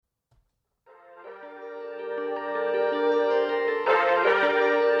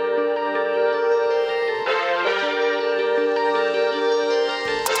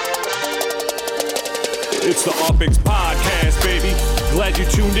It's the Optics Podcast, baby. Glad you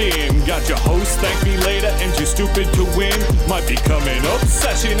tuned in. Got your host, Thank Me Later, and Too Stupid to Win. Might become an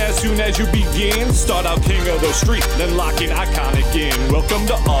obsession as soon as you begin. Start out king of the street, then lock in iconic in. Welcome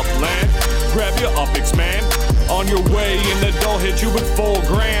to Upland. Grab your Optics, man. On your way, and the doll hit you with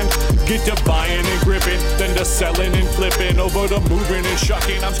 $4,000. Get to buying and gripping, then to selling and flipping. Over to moving and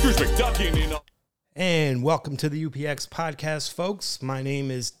shucking. I'm Scrooge McDuckin. And welcome to the UPX podcast, folks. My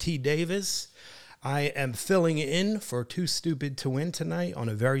name is TDavis. I am filling in for Too Stupid to Win tonight on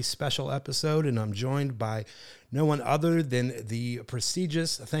a very special episode, and I'm joined by no one other than the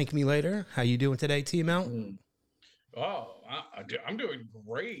prestigious ThankMeLater. How you doing today, TML? I'm doing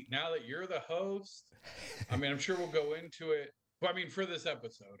great now that you're the host. I mean, I'm sure we'll go into it. Well, I mean, for this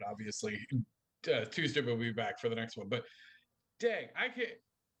episode, obviously, Too Stupid will be back for the next one. But dang, I can't.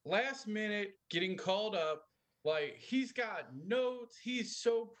 Last minute getting called up, like he's got notes, he's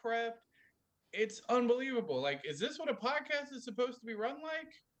so prepped. It's unbelievable. Like, is this what a podcast is supposed to be run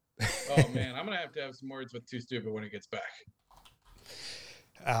like? Oh man, I'm gonna have to have some words with Too Stupid when it gets back.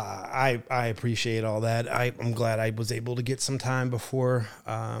 I appreciate all that. I'm glad I was able to get some time before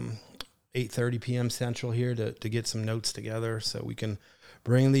 8:30 p.m. Central here to get some notes together so we can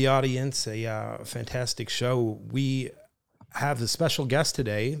bring the audience a fantastic show. We have a special guest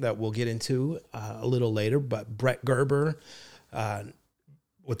today that we'll get into a little later, but BretGerber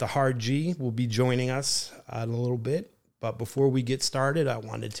with the hard G will be joining us in a little bit. But before we get started, I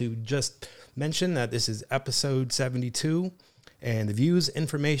wanted to just mention that this is episode 72, and the views,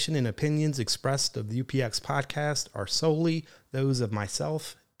 information, and opinions expressed of the UPX podcast are solely those of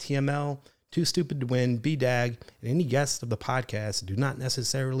myself, TML, Too Stupid to Win, BDAG, and any guests of the podcast do not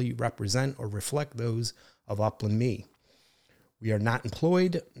necessarily represent or reflect those of Upland Me. We are not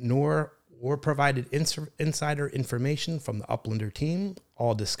employed nor provided insider information from the Uplander team.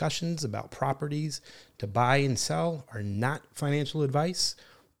 All discussions about properties to buy and sell are not financial advice.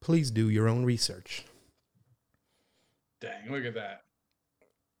 Please do your own research. Dang, look at that.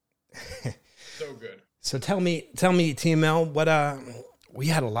 So good. So tell me, TML, what we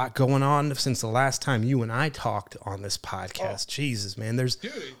had a lot going on since the last time you and I talked on this podcast. Jesus, man, there's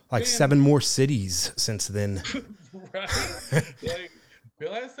 7 more cities since then. Right? Like, the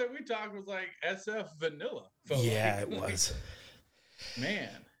last time we talked was like SF Vanilla. Yeah, it was. Man.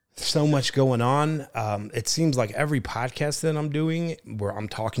 So much going on. It seems like every podcast that I'm doing where I'm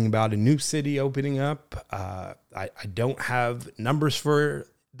talking about a new city opening up, I don't have numbers for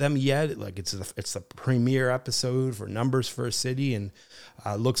them yet. Like it's the premiere episode for numbers for a city, and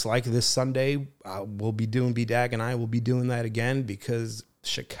looks like this Sunday we'll be doing, BDAG and I will be doing that again because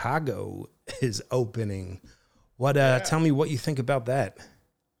Chicago is opening. Tell me what you think about that.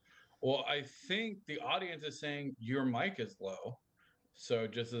 Well, I think the audience is saying your mic is low. So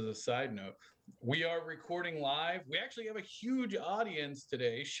just as a side note, we are recording live. We actually have a huge audience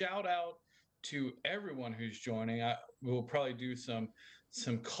today. Shout out to everyone who's joining. We'll probably do some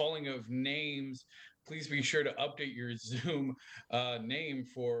calling of names. Please be sure to update your Zoom name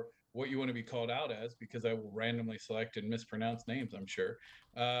for what you want to be called out as, because I will randomly select and mispronounce names, I'm sure.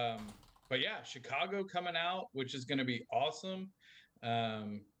 But yeah, Chicago coming out, which is going to be awesome.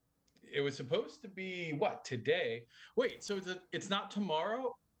 It was supposed to be today? Wait, so it's not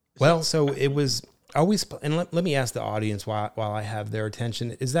tomorrow? Well, so it was always, and let me ask the audience while I have their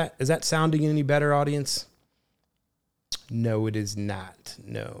attention. Is that sounding any better, audience? No, it is not.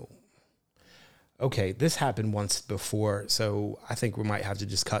 No. Okay, this happened once before, so I think we might have to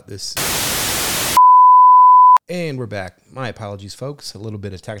just cut this. And we're back. My apologies, folks. A little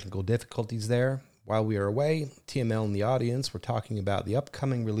bit of technical difficulties there. While we are away, TML and the audience were talking about the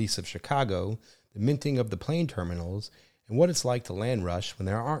upcoming release of Chicago, the minting of the plane terminals, and what it's like to land rush when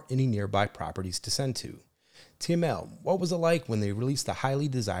there aren't any nearby properties to send to. TML, what was it like when they released the highly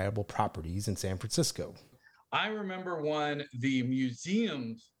desirable properties in San Francisco? I remember when the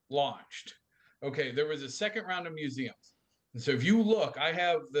museums launched. Okay, there was a second round of museums. And so if you look, I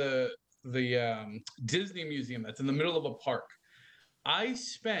have the Disney Museum that's in the middle of a park. I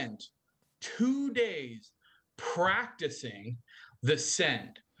spent 2 days practicing the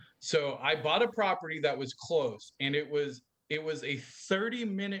send. So I bought a property that was close, and it was a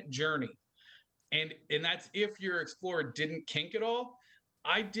 30-minute journey. And that's if your Explorer didn't kink at all.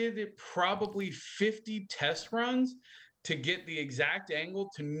 I did it probably 50 test runs to get the exact angle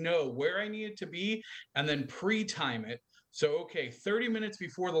to know where I needed to be and then pre-time it. So, 30 minutes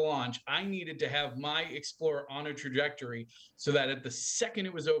before the launch, I needed to have my Explorer on a trajectory so that at the second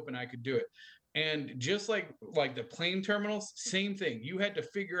it was open, I could do it. And just like the plane terminals, same thing. You had to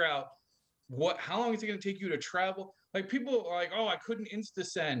figure out how long is it going to take you to travel? Like people are like, oh, I couldn't insta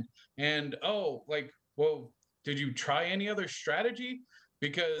send. And well, did you try any other strategy?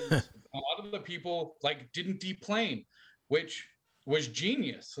 Because a lot of the people like didn't deplane, which was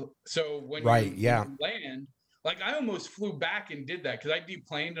genius. So when Right. Yeah. you land, like I almost flew back and did that because I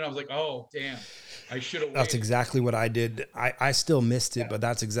deplaned and I was like, oh damn, I should have That's waited. exactly what I did. I still missed it, but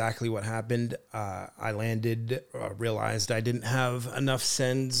that's exactly what happened. I landed, realized I didn't have enough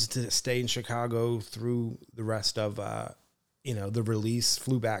sends to stay in Chicago through the rest of, the release,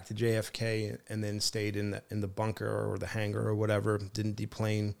 flew back to JFK and then stayed in the bunker or the hangar or whatever, didn't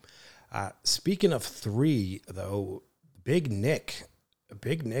deplane. Speaking of 3, though, Big Nick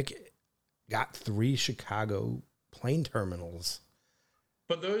got 3 Chicago plane terminals.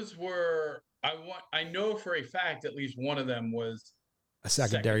 But those were I know for a fact at least one of them was A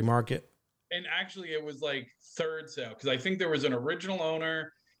secondary market. And actually it was like third sale because I think there was an original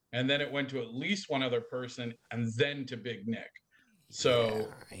owner and then it went to at least one other person and then to Big Nick. So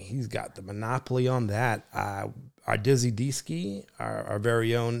yeah, he's got the monopoly on that. Our Dizzy D-Ski, our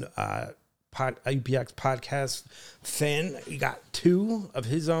very own UPX podcast fan, he got 2 of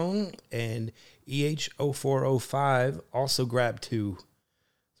his own, and EH0405 also grabbed 2.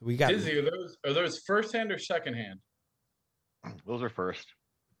 So we got Dizzy. Are those first hand or second hand? Those are first.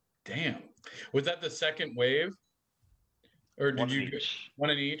 Damn. Was that the second wave? Or did you get one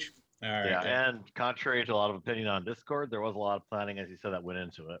in each? All right. Yeah, and contrary to a lot of opinion on Discord, there was a lot of planning, as you said, that went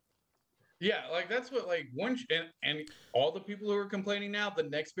into it. Yeah, like that's what like once and all the people who are complaining now, the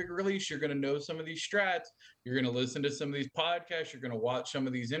next big release, you're gonna know some of these strats, you're gonna listen to some of these podcasts, you're gonna watch some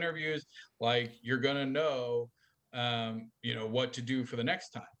of these interviews, like you're gonna know what to do for the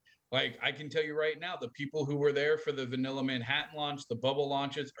next time. Like I can tell you right now, the people who were there for the Vanilla Manhattan launch, the bubble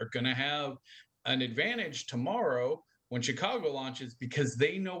launches are gonna have an advantage tomorrow when Chicago launches because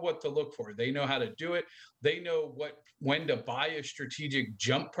they know what to look for. They know how to do it. They know when to buy a strategic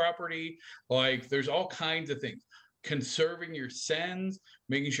jump property. Like there's all kinds of things. Conserving your sends,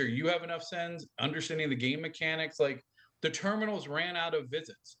 making sure you have enough sends, understanding the game mechanics. Like the terminals ran out of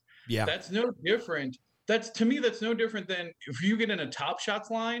visits. Yeah. That's no different. To me, that's no different than if you get in a Top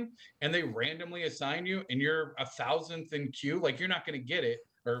Shots line and they randomly assign you and you're 1,000th in queue, like you're not going to get it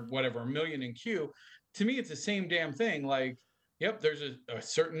or whatever, 1,000,000 in queue. To me, it's the same damn thing. Like, yep, there's a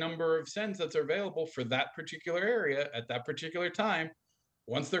certain number of sends that's available for that particular area at that particular time.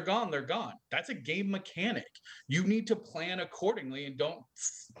 Once they're gone, they're gone. That's a game mechanic. You need to plan accordingly and don't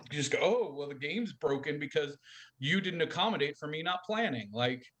just go, oh, well, the game's broken because you didn't accommodate for me not planning.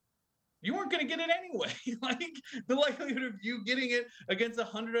 Like, you weren't going to get it anyway. Like, the likelihood of you getting it against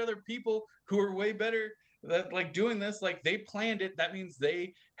 100 other people who are way better that like doing this, like they planned it. That means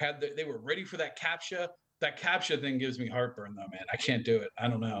they were ready for that captcha. That captcha thing gives me heartburn though, man. I can't do it. I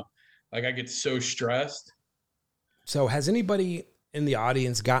don't know. Like I get so stressed. So has anybody in the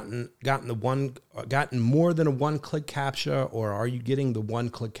audience gotten more than a one-click captcha, or are you getting the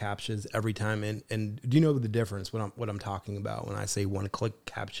one-click captchas every time? And do you know the difference what I'm talking about when I say one-click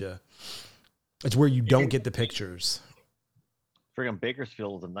captcha? It's where you don't get the pictures. Friggin'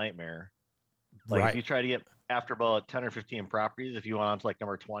 Bakersfield is a nightmare. Like right. If you try to get after about 10 or 15 properties, if you went on to like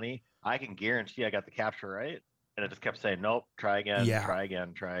number 20, I can guarantee I got the capture right. And it just kept saying, nope, try again, try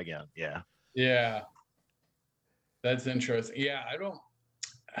again, try again. Yeah. Yeah. That's interesting. Yeah, I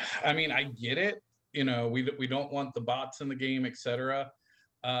get it. We don't want the bots in the game, etc.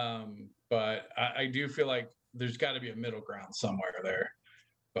 But I do feel like there's got to be a middle ground somewhere there.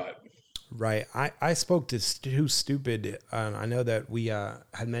 But right. I spoke to Stu Stupid. I know that we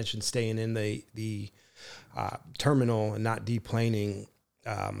had mentioned staying in the terminal and not deplaning.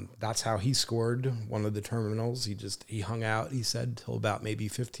 That's how he scored one of the terminals. He hung out, he said, till about maybe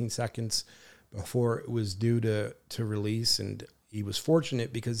 15 seconds before it was due to release. And he was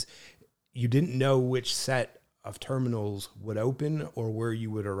fortunate because you didn't know which set of terminals would open or where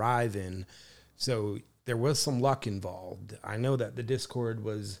you would arrive in. So there was some luck involved. I know that the Discord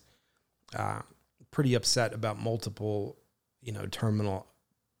was pretty upset about multiple, terminal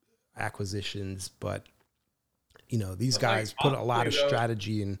acquisitions, but these guys put a lot of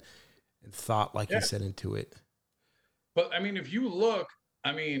strategy and thought, like you said, into it. But I mean, if you look,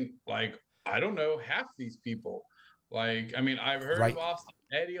 like, I don't know half these people. Like, I've heard of Austin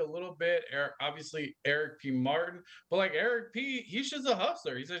Eddie a little bit, obviously Eric P. Martin, but like Eric P., he's just a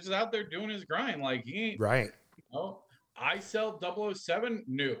hustler. He's just out there doing his grind. Like he ain't right. I sell 007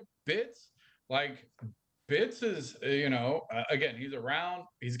 new Bits. Like Bits is, again, he's around.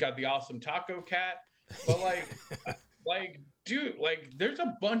 He's got the awesome taco cat, but like, dude, like there's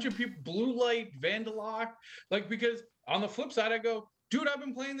a bunch of people, Blue Light, Vandalock, like, because on the flip side, I go, dude, I've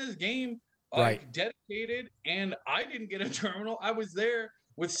been playing this game dedicated, and I didn't get a terminal. I was there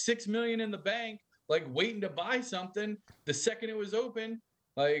with 6 million in the bank. like waiting to buy something the second it was open.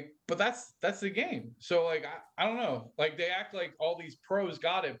 Like, but that's the game. So like, I don't know. Like they act like all these pros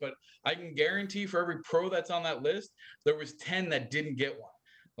got it, but I can guarantee for every pro that's on that list, there was 10 that didn't get one.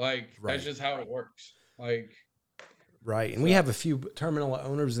 Like that's just how it works. Like, right. And we have a few terminal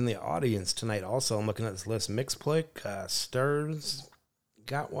owners in the audience tonight. Also, I'm looking at this list. Mixplick, Stirs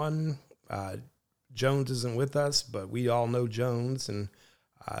got one. Jones isn't with us, but we all know Jones. And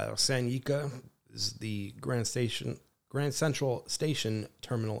Sanyika is the Grand Central Station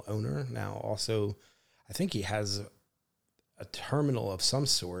terminal owner. Now, also, I think he has a terminal of some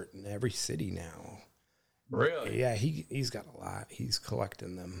sort in every city now. Really? Yeah, he's got a lot. He's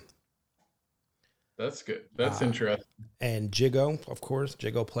collecting them. That's good. That's interesting. And Jigo, of course,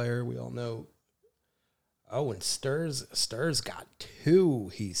 Jigo player, we all know. Oh, and Stirs got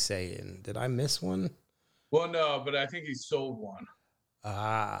 2, he's saying. Did I miss one? Well, no, but I think he sold one.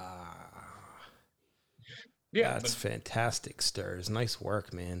 Yeah, that's fantastic, Stirs. Nice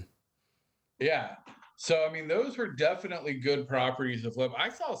work, man. Yeah. So, I mean, those were definitely good properties to flip. I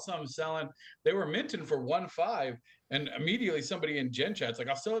saw some selling. They were minting for 1.5, and immediately somebody in Gen Chat's like,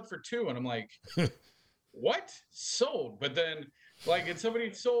 I'll sell it for 2. And I'm like, what? Sold? But then, like, and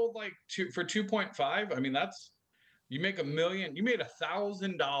somebody sold like for 2.5. I mean, that's, you make $1 million. You made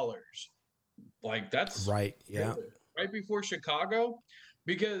 $1,000. Like, that's right. Yeah. Right before Chicago.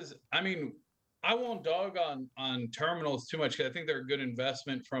 Because, I mean, I won't dog on terminals too much because I think they're a good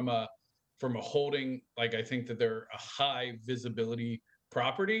investment from a holding. Like, I think that they're a high visibility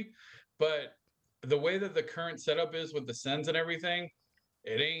property, but the way that the current setup is with the sends and everything,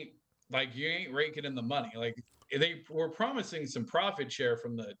 it ain't like you ain't raking in the money. Like they were promising some profit share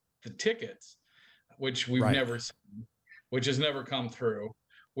from the tickets, which we've never seen, which has never come through,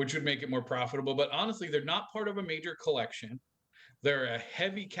 which would make it more profitable. But honestly, they're not part of a major collection. They're a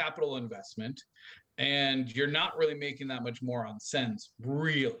heavy capital investment, and you're not really making that much more on sends,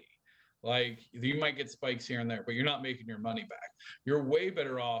 really. Like you might get spikes here and there, but you're not making your money back. You're way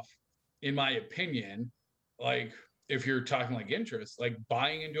better off, in my opinion, like if you're talking like interest, like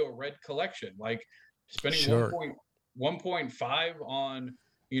buying into a red collection, like spending 1.5 on,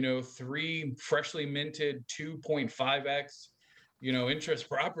 3 freshly minted 2.5x, interest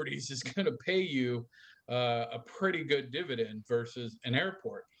properties is going to pay you a pretty good dividend versus an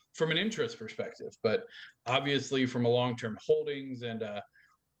airport from an interest perspective. But obviously from a long-term holdings and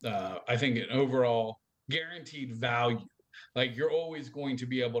I think an overall guaranteed value, like you're always going to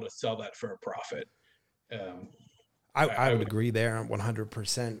be able to sell that for a profit. I would agree there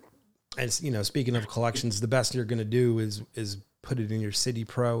 100%. And speaking of collections, the best you're going to do is put it in your City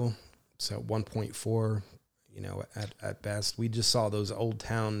Pro. So 1.4, at best. We just saw those Old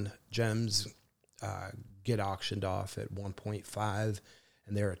Town gems get auctioned off at 1.5,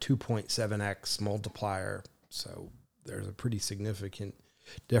 and they're a 2.7x multiplier. So there's a pretty significant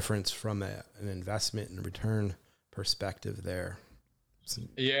difference from an investment and return perspective there.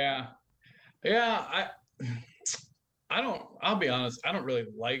 I'll be honest, I don't really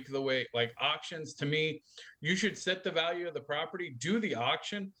like the way, like auctions. To me, you should set the value of the property, do the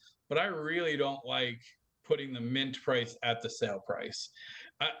auction, but I really don't like putting the mint price at the sale price.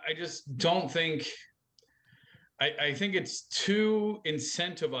 I just don't think, I think it's too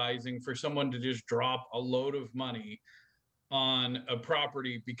incentivizing for someone to just drop a load of money on a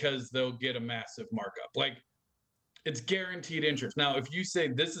property because they'll get a massive markup. Like it's guaranteed interest. Now, if you say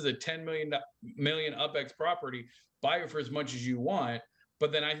this is a 10 million UpX property, buy it for as much as you want.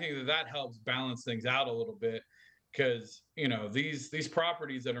 But then I think that helps balance things out a little bit because, these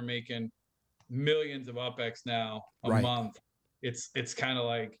properties that are making millions of UpX now a month, it's kind of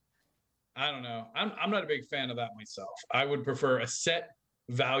like, I don't know. I'm not a big fan of that myself. I would prefer a set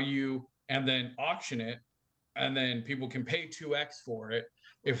value and then auction it. And then people can pay 2x for it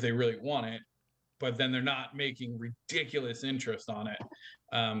if they really want it, but then they're not making ridiculous interest on it.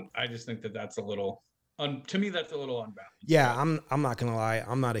 I just think that that's a little, to me, that's a little unbalanced. Yeah, I'm not gonna lie.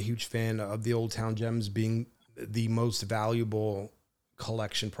 I'm not a huge fan of the Old Town gems being the most valuable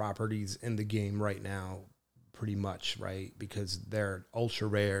collection properties in the game right now, pretty much, right? Because they're ultra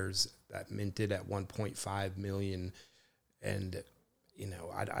rares that minted at 1.5 million, and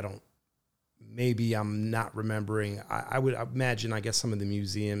I don't. Maybe I'm not remembering. I would imagine, I guess, some of the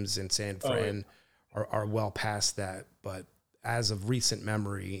museums in San Fran are well past that. But as of recent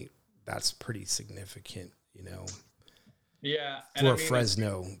memory, that's pretty significant, Yeah. For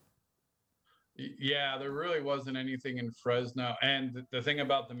Fresno. Yeah, there really wasn't anything in Fresno. And the thing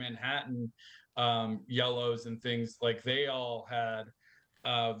about the Manhattan yellows and things, like they all had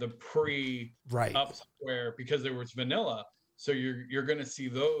the pre-up square because there was vanilla. So you're going to see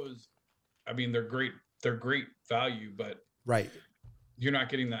those I mean, they're great value, but right. You're not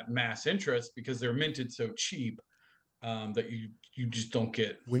getting that mass interest because they're minted so cheap that you just don't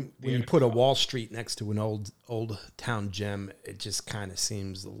get. When you put a Wall Street next to an old town gem, it just kind of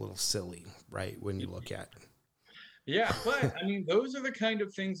seems a little silly, right? When you look at it. Yeah, but I mean, those are the kind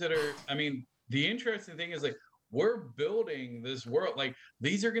of things that are. I mean, the interesting thing is like we're building this world. Like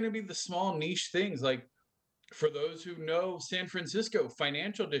these are going to be the small niche things. Like for those who know San Francisco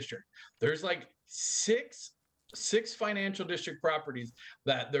financial district, there's like six financial district properties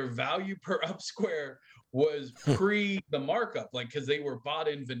that their value per up square was pre the markup, like because they were bought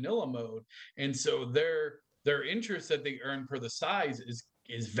in vanilla mode, and so their interest that they earn per the size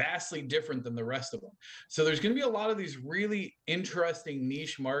is vastly different than the rest of them. So there's going to be a lot of these really interesting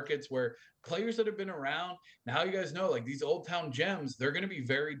niche markets where players that have been around, now you guys know, like these old town gems, they're going to be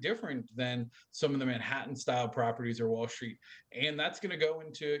very different than some of the Manhattan style properties or Wall Street. And that's going to go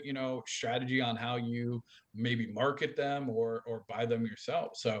into, strategy on how you maybe market them or buy them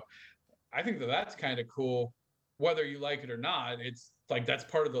yourself. So I think that's kind of cool, whether you like it or not. It's like, that's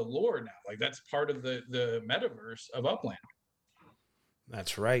part of the lore now. Like that's part of the metaverse of Upland.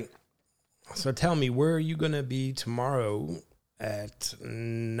 That's right. So tell me, where are you going to be tomorrow at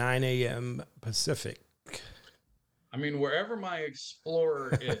 9 a.m. Pacific? I mean, wherever my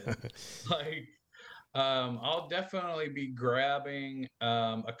Explorer is, like, I'll definitely be grabbing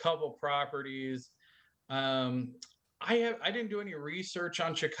a couple properties. I didn't do any research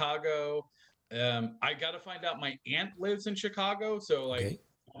on Chicago. I got to find out. My aunt lives in Chicago, so like,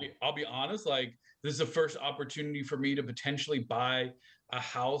 okay. I'll be honest, like this is the first opportunity for me to potentially buy a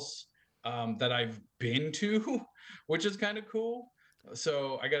house that I've been to, which is kind of cool.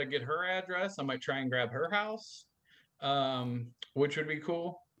 So I got to get her address. I might try and grab her house, which would be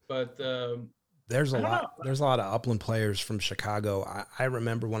cool. But there's a lot of Upland players from Chicago. I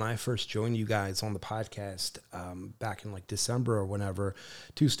remember when I first joined you guys on the podcast back in like December or whenever,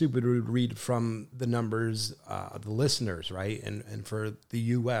 Too Stupid would read from the numbers of the listeners, right? And for the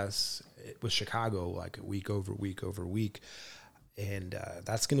U.S., it was Chicago, like week over week over week. And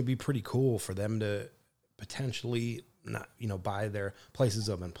that's going to be pretty cool for them to potentially not, buy their places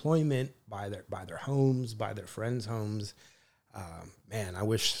of employment, buy their homes, buy their friends' homes. Man, I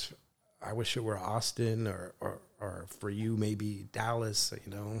wish it were Austin or for you maybe Dallas.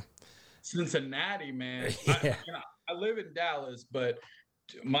 Cincinnati, man. Yeah. I live in Dallas, but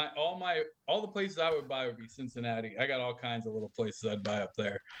all the places I would buy would be Cincinnati. I got all kinds of little places I'd buy up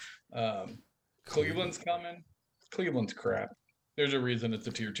there. Cleveland's coming. Cleveland's crap. There's a reason it's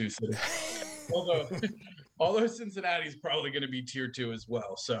a tier 2 city. Although Cincinnati's probably going to be tier 2 as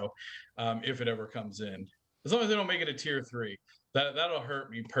well. So if it ever comes in, as long as they don't make it a tier 3, that'll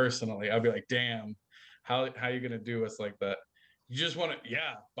hurt me personally. I'll be like, damn, how are you going to do us like that? You just want to,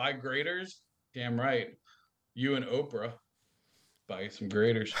 buy graders. Damn right. You and Oprah buy some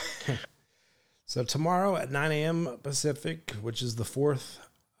graders. So tomorrow at 9 a.m. Pacific, which is the 4th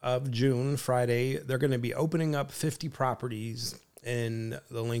of June, Friday, they're going to be opening up 50 properties in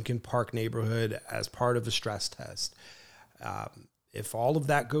the Lincoln Park neighborhood as part of a stress test. If all of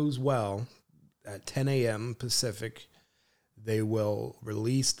that goes well, at 10 a.m. Pacific, they will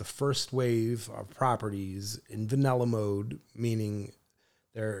release the first wave of properties in vanilla mode, meaning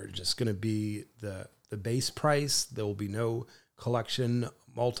they're just going to be the base price. There will be no collection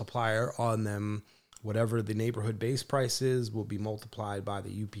multiplier on them. Whatever the neighborhood base price is will be multiplied by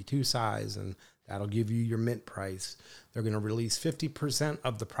the UP2 size, and that'll give you your mint price. They're going to release 50%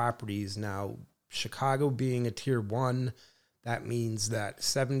 of the properties. Now, Chicago being a tier 1, that means that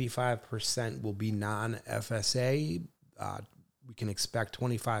 75% will be non-FSA. We can expect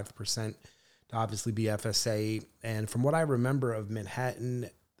 25% to obviously be FSA. And from what I remember of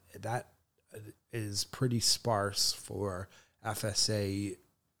Manhattan, that is pretty sparse for FSA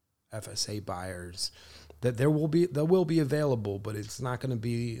buyers. That there will be available, but it's not going to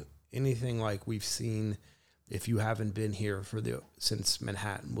be anything like we've seen if you haven't been here since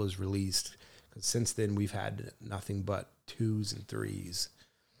Manhattan was released. Because since then we've had nothing but 2s and 3s.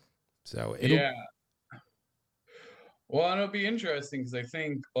 So well, it'll be interesting because I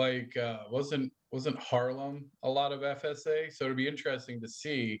think like wasn't Harlem a lot of FSA? So it'll be interesting to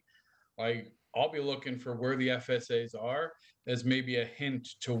see. Like I'll be looking for where the FSAs are as maybe a hint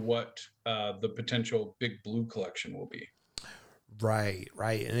to what the potential Big Blue collection will be. Right.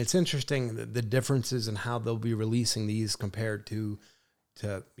 And it's interesting the differences in how they'll be releasing these compared to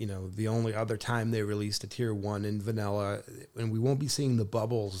the only other time they released a tier 1 in vanilla, and we won't be seeing the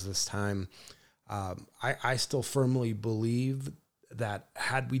bubbles this time. I still firmly believe that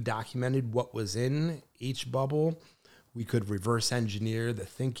had we documented what was in each bubble, we could reverse engineer the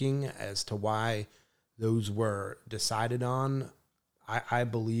thinking as to why those were decided on. I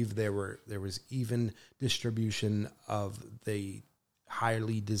believe there was even distribution of the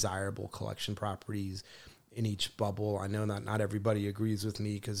highly desirable collection properties in each bubble. I know not everybody agrees with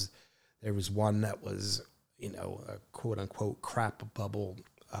me, because there was one that was, a quote unquote crap bubble.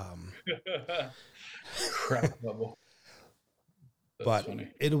 Crap bubble. That's but funny.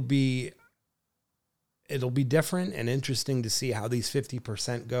 It'll be different and interesting to see how these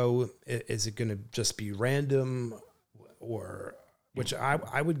 50% go. Is it going to just be random, or which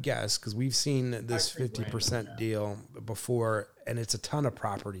I would guess, because we've seen this 50% deal before, and it's a ton of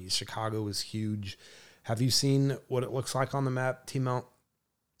properties. Chicago is huge. Have you seen what it looks like on the map, T-Mount?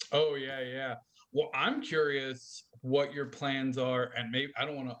 Oh yeah. Well, I'm curious what your plans are, and maybe I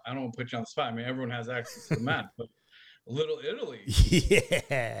don't want to put you on the spot. I mean, everyone has access to the map, but Little Italy,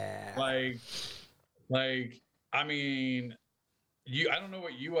 yeah, like I mean, I don't know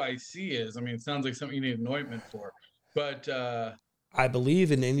what UIC is. I mean, it sounds like something you need an ointment for, but I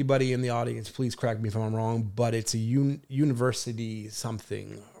believe, and anybody in the audience, please correct me if I'm wrong, but it's a university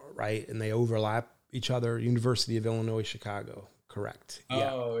something, right? And they overlap each other. University of Illinois, Chicago. Correct.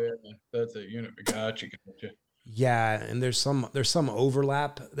 Oh yeah, that's a unit. Gotcha. Yeah, and there's some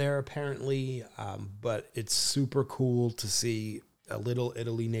overlap there apparently, but it's super cool to see a Little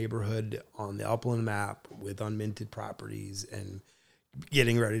Italy neighborhood on the Upland map with unminted properties and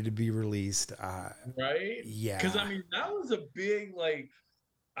getting ready to be released. Right? Yeah. Because I mean, that was a big, like,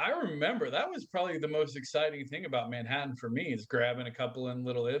 I remember that was probably the most exciting thing about Manhattan for me, is grabbing a couple in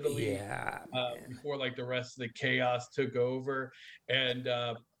Little Italy. Yeah. Before like the rest of the chaos took over. And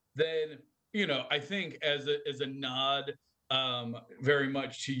then, I think as a nod very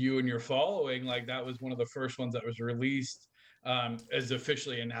much to you and your following, like that was one of the first ones that was released as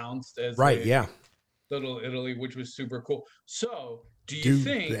officially announced as Little Italy, which was super cool. So do you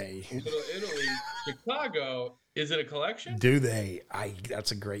think Little Italy, Chicago, is it a collection? Do they?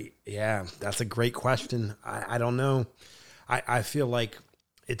 That's a great question. I don't know. I feel like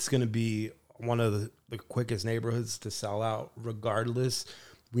it's going to be one of the quickest neighborhoods to sell out regardless.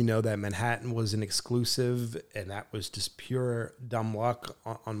 We know that Manhattan was an exclusive, and that was just pure dumb luck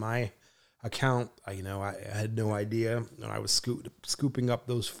on my account. I had no idea when I was scooping up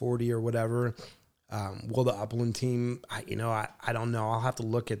those 40 or whatever. Will the Upland team, I don't know. I'll have to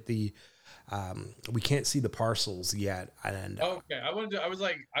look at the, we can't see the parcels yet. And okay. I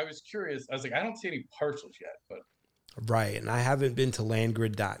was curious. I was like, I don't see any parcels yet, but. Right. And I haven't been to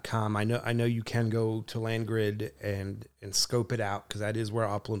landgrid.com. I know you can go to Landgrid and scope it out, because that is where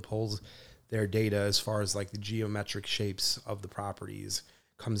Upland pulls their data as far as like the geometric shapes of the properties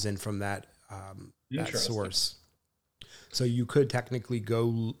comes in from that source. So you could technically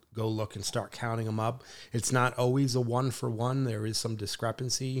go look and start counting them up. It's not always a 1-for-1. There is some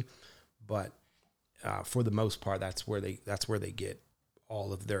discrepancy, but for the most part, that's where they get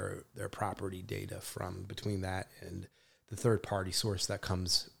all of their property data from, between that and the third-party source that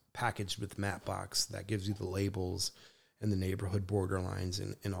comes packaged with Mapbox that gives you the labels and the neighborhood borderlines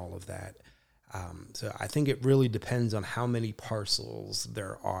and all of that. So I think it really depends on how many parcels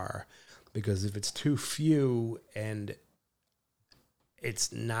there are, because if it's too few and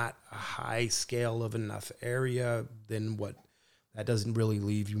it's not a high scale of enough area, then that doesn't really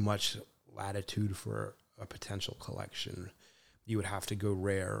leave you much latitude for a potential collection. You would have to go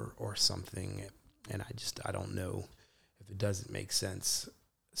rare or something, and I don't know if it doesn't make sense.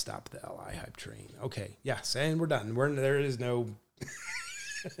 Stop the LI hype train. Okay, yes, and we're done. There is no.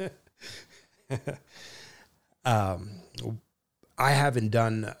 I haven't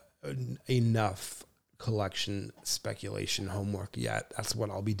done enough collection speculation homework yet. That's what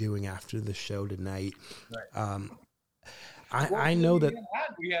I'll be doing after the show tonight. Right. I know that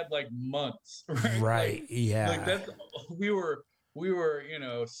we had like months, right? Yeah. Like that's, we were,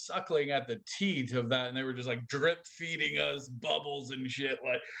 suckling at the teat of that, and they were just like drip feeding us bubbles and shit.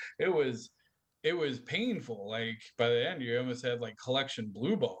 Like it was painful. Like by the end, you almost had like collection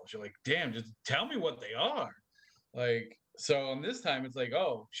blue balls. You're like, damn, just tell me what they are. Like, so on this time, it's like,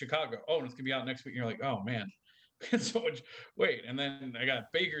 oh, Chicago. Oh, and it's gonna be out next week. And you're like, oh man, so much. Wait, and then I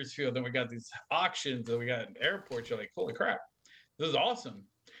got Bakersfield. Then we got these auctions. Then we got airports. You're like, holy crap, this is awesome.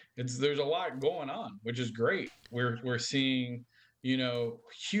 There's a lot going on, which is great. We're seeing,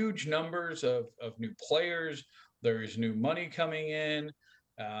 huge numbers of new players. There's new money coming in.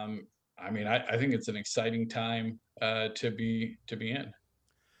 I think it's an exciting time to be in.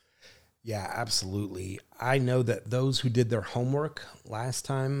 Yeah, absolutely. I know that those who did their homework last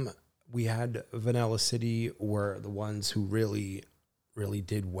time we had Vanilla City were the ones who really, really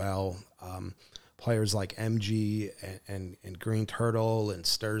did well. players like MG and Green Turtle and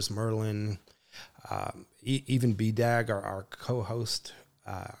Stirs Merlin, even BDAG, our co-host,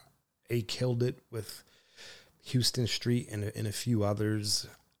 killed it with Houston Street and a few others.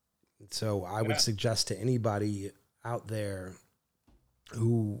 So I would suggest to anybody out there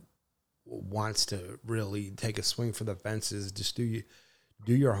who wants to really take a swing for the fences, just do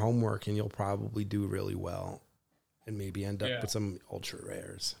your homework, and you'll probably do really well, and maybe end up with some ultra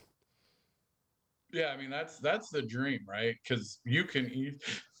rares. Yeah, I mean that's the dream, right? Because you can, you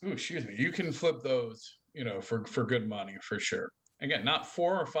can flip those, for good money for sure. Again, not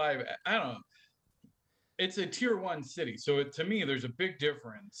 4 or 5. I don't know. It's a tier 1 city, so to me, there's a big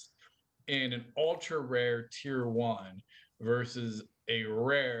difference in an ultra rare tier 1 versus a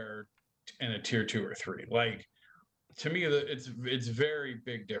rare in a tier 2 or 3. Like, to me, it's very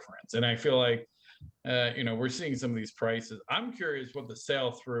big difference, and I feel like we're seeing some of these prices. I'm curious what the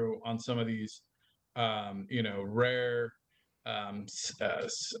sale through on some of these rare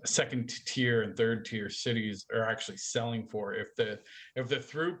second tier and third tier cities are actually selling for, if the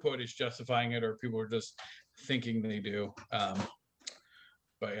throughput is justifying it, or people are just thinking they do.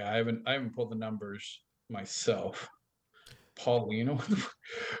 But yeah, I haven't pulled the numbers myself. Paulino,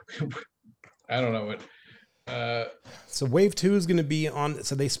 I don't know what. So wave 2 is going to be on.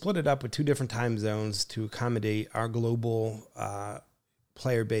 So they split it up with 2 different time zones to accommodate our global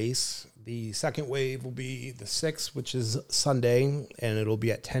player base. The second wave will be the 6th, which is Sunday, and it'll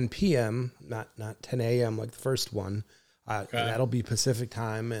be at 10 p.m., not 10 a.m. like the first one. That'll be Pacific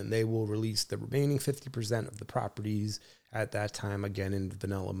time, and they will release the remaining 50% of the properties at that time, again in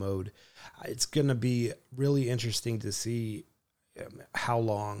vanilla mode. It's going to be really interesting to see how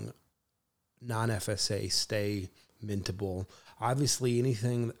long non-FSA stay mintable. Obviously,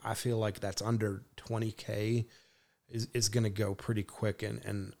 anything I feel like that's under 20K is going to go pretty quick,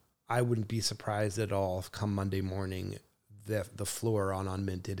 and I wouldn't be surprised at all if come Monday morning the floor on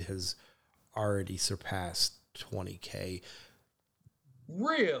unminted has already surpassed 20K.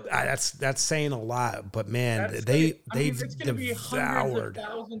 Really? That's saying a lot, but man, they've devoured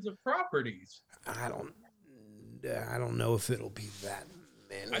thousands of properties. I don't know if it'll be that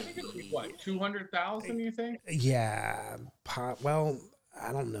many. I think it'll be what, 200,000? You think? Yeah. Well,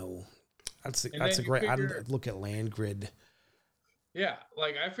 I don't know. That's a great. I look at LandGrid. Yeah,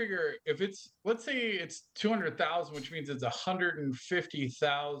 like I figure if let's say it's 200,000, which means it's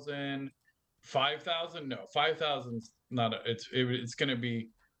 150,000, 5,000. No, 5,000's not. It's going to be.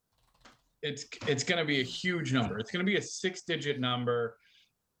 It's going to be a huge number. It's going to be a 6-digit number.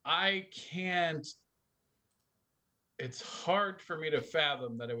 I can't. It's hard for me to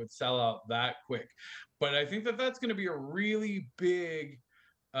fathom that it would sell out that quick, but I think that's going to be a really big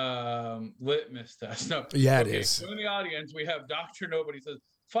litmus test. No, yeah, okay, it is. So in the audience, we have Dr. Nobody says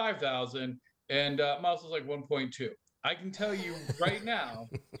 5,000, and Mouse is like 1.2. I can tell you right now,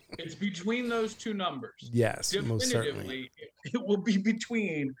 it's between those two numbers. Yes, most certainly. It will be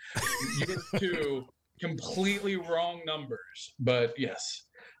between your two completely wrong numbers. But yes,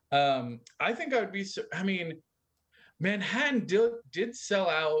 I think I would be. I mean, Manhattan did sell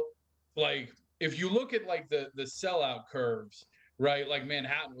out. Like, if you look at like the sellout curves, right? Like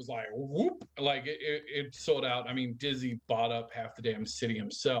Manhattan was like whoop, like it sold out. I mean, Dizzy bought up half the damn city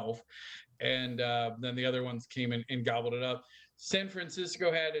himself, and then the other ones came in and gobbled it up. San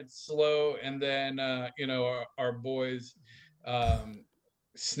Francisco had it slow, and then our boys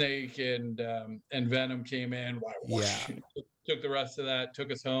Snake and Venom came in. Took the rest of that,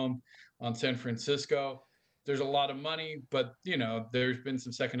 took us home on San Francisco. There's a lot of money, but there's been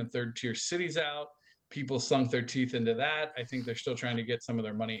some second and third tier cities out. People sunk their teeth into that. I think they're still trying to get some of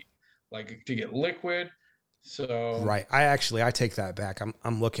their money, like, to get liquid. So right, I take that back.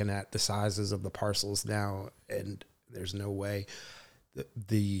 I'm looking at the sizes of the parcels now, and there's no way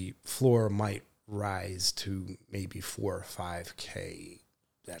the floor might rise to maybe 4 or 5K.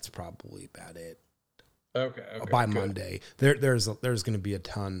 That's probably about it. Okay. By good. Monday, there's going to be a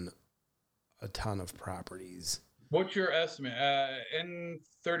ton of properties. What's your estimate?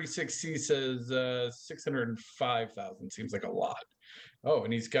 N36C says 605,000. Seems like a lot. Oh,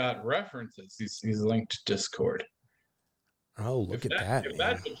 and he's got references. He's linked to Discord. Oh, look at that! If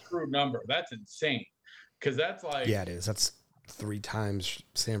that's a true number, that's insane. Because that's like, yeah, it is. That's 3 times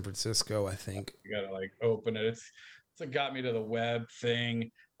San Francisco, I think. You gotta like open it. It's got me to the web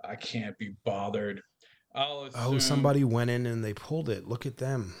thing. I can't be bothered. I'll assume... Oh, somebody went in and they pulled it. Look at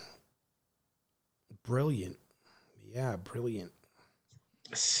them. Brilliant. Yeah, brilliant.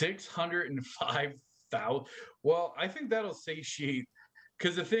 605,000. Well, I think that'll satiate,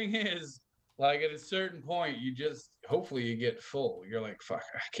 because the thing is, like, at a certain point, you just hopefully you get full. You're like, fuck,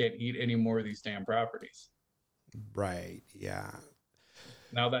 I can't eat any more of these damn properties. Right. Yeah.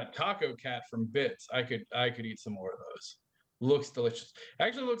 Now that taco cat from Bits, I could eat some more of those. Looks delicious.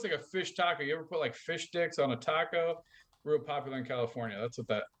 Actually looks like a fish taco. You ever put like fish sticks on a taco? Real popular in California. That's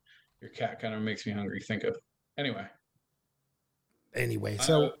what your cat kind of makes me hungry think of. Anyway,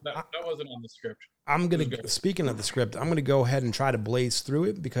 so that wasn't on the script. Speaking of the script, I'm gonna go ahead and try to blaze through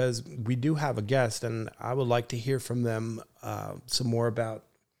it because we do have a guest, and I would like to hear from them some more about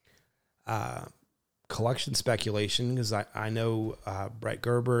collection speculation, because I know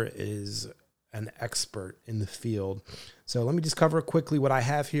BretGerber is an expert in the field. So let me just cover quickly what I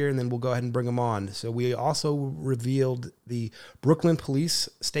have here, and then we'll go ahead and bring them on. So we also revealed the Brooklyn Police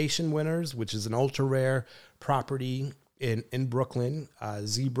Station winners, which is an ultra rare property in Brooklyn.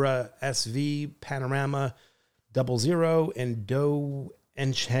 Zebra SV, Panorama 00, and Do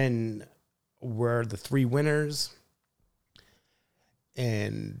and Chen were the 3 winners.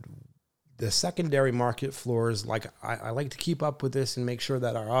 And the secondary market floors, like I like to keep up with this and make sure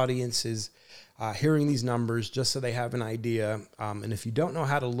that our audience is hearing these numbers just so they have an idea. And if you don't know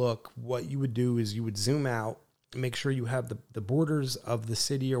how to look, what you would do is you would zoom out, make sure you have the borders of the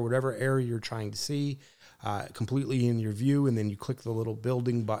city or whatever area you're trying to see completely in your view. And then you click the little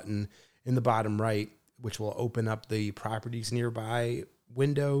building button in the bottom right, which will open up the properties nearby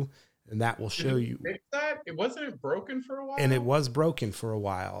window. And that will show you. Fix that? It wasn't broken for a while? And it was broken for a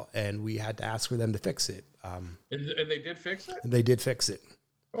while, and we had to ask for them to fix it. And they did fix it? They did fix it.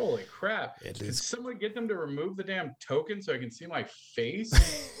 Holy crap. Did someone get them to remove the damn token so I can see my face?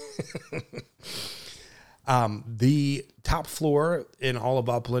 The top floor in all of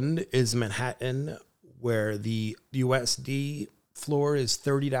Upland is Manhattan, where the USD floor is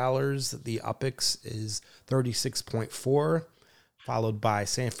 $30. The UPX is $36.4. Followed by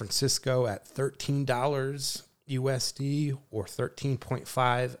San Francisco at $13 USD or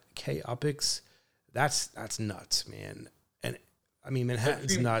 13.5K UPX. That's nuts, man. And I mean,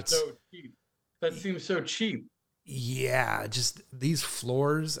 Manhattan's nuts. So cheap. That seems so cheap. Yeah, just these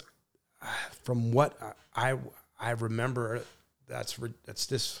floors, from what I remember, that's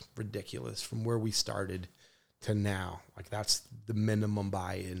just ridiculous from where we started to now. Like, that's the minimum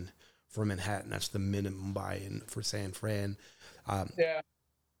buy-in for Manhattan. That's the minimum buy-in for San Fran. Yeah,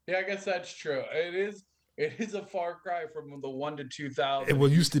 I guess that's true. It is a far cry from the 1 to 2,000.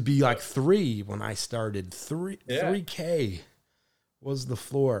 It used to be like 3 when I started. 3K was the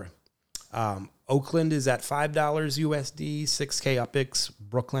floor. Oakland is at $5 USD, 6K UPX.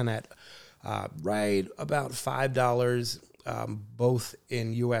 Brooklyn at right about $5, both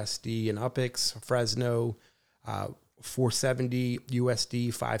in USD and UPX. Fresno, $470 USD,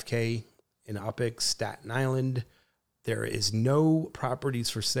 5K in UPX. Staten Island, there is no properties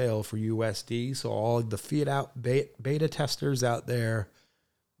for sale for USD, so all the fiat beta testers out there,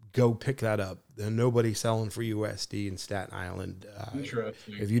 go pick that up. There's nobody selling for USD in Staten Island.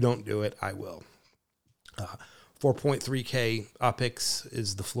 Interesting. If you don't do it, I will. 4.3K UPX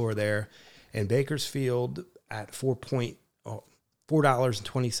is the floor there, and Bakersfield at $4.20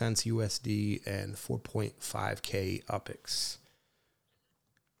 USD and 4.5K UPX.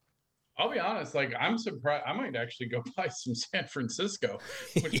 I'll be honest, like, I'm surprised. I might actually go buy some San Francisco,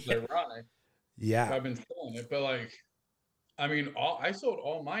 which is ironic. Yeah. I've been selling it, but like, I mean, I sold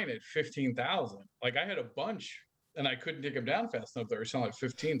all mine at 15,000. Like, I had a bunch and I couldn't take them down fast enough. They were selling at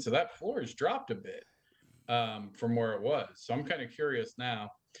 15. So that floor has dropped a bit from where it was. So I'm kind of curious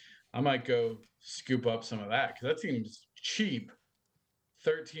now. I might go scoop up some of that because that seems cheap.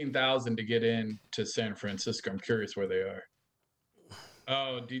 13,000 to get in to San Francisco. I'm curious where they are.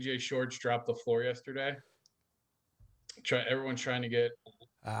 Oh, DJ Shorts dropped the floor yesterday. Everyone's trying to get.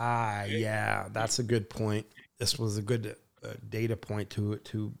 Yeah, that's a good point. This was a good data point to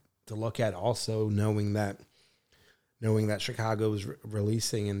look at. Also, knowing that Chicago is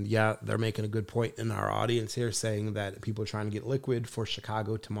releasing, and yeah, they're making a good point in our audience here, saying that people are trying to get liquid for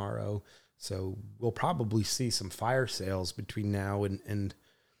Chicago tomorrow. So we'll probably see some fire sales between now and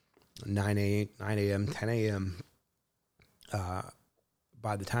 9 a.m., 10 a.m.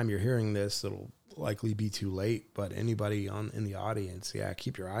 By the time you're hearing this, it'll likely be too late. But anybody in the audience,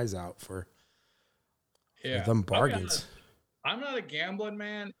 keep your eyes out for them bargains. I'm not a gambling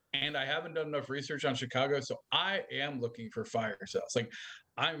man, and I haven't done enough research on Chicago, so I am looking for fire sales. Like,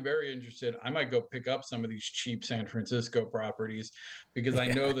 I'm very interested. I might go pick up some of these cheap San Francisco properties because I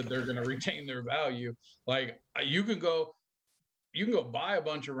know that they're going to retain their value. Like, you can go buy a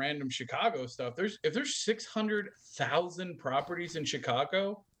bunch of random Chicago stuff. If there's 600,000 properties in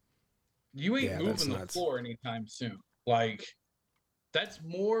Chicago, you ain't moving the floor anytime soon. Like, That's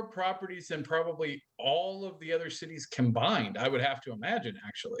more properties than probably all of the other cities combined, I would have to imagine,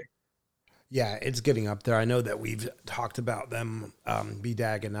 actually. Yeah, it's getting up there. I know that we've talked about them,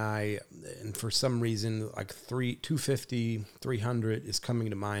 BDAG and I, and for some reason, like 250, 300 is coming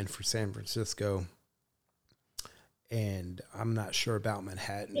to mind for San Francisco. And I'm not sure about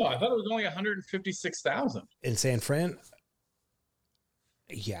Manhattan. No, I thought it was only 156,000. In San Fran?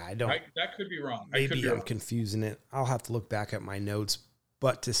 Yeah, I don't. That could be wrong. Maybe I'm confusing it. I'll have to look back at my notes.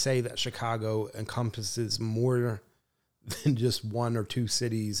 But to say that Chicago encompasses more than just one or two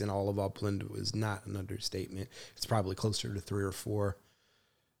cities in all of Upland was not an understatement. It's probably closer to 3 or 4.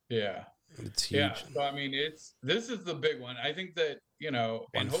 Yeah. It's huge. Yeah. So, I mean, this is the big one. I think that,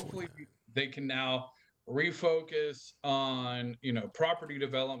 and hopefully they can now refocus on, property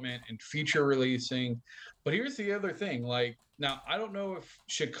development and feature releasing. But here's the other thing. Like, now, I don't know if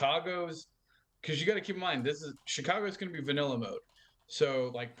Chicago's, because you got to keep in mind, Chicago's going to be vanilla mode. So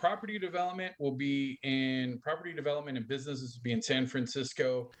like property development and businesses will be in San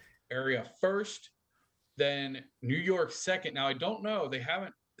Francisco area first, then New York second. Now, I don't know. They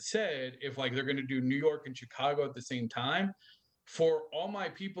haven't said if like they're going to do New York and Chicago at the same time. For all my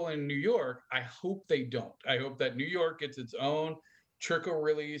people in New York, I hope they don't. I hope that New York gets its own trickle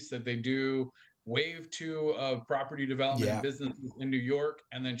release, that they do wave 2 of property development and businesses in New York,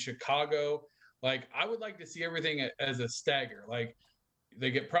 and then Chicago. Like, I would like to see everything as a stagger. Like, they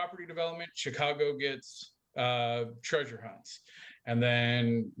get property development, Chicago gets treasure hunts, and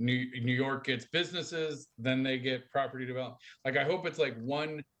then New York gets businesses, then they get property development. Like, I hope it's like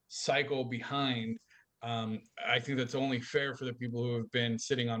one cycle behind. I think that's only fair for the people who have been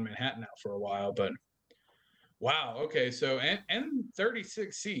sitting on Manhattan now for a while. But wow, okay, so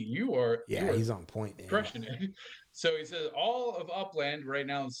N36C, you are he's on point, man. Crushing it. So he says all of Upland right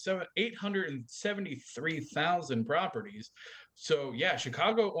now is 873,000 properties. So yeah,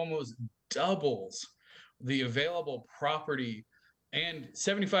 Chicago almost doubles the available property, and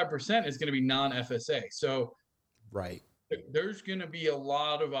 75% is going to be non-FSA. So right, there's going to be a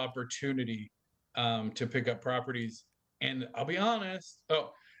lot of opportunity to pick up properties. And I'll be honest.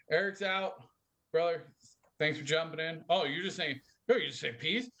 Oh, Eric's out, brother. Thanks for jumping in. Oh, you're just saying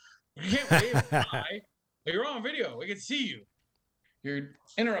peace. You can't wave. Hi. You're on video. We can see you. You're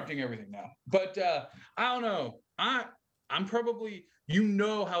interrupting everything now. But I don't know. I'm probably,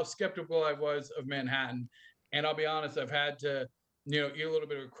 how skeptical I was of Manhattan. And I'll be honest, I've had to, eat a little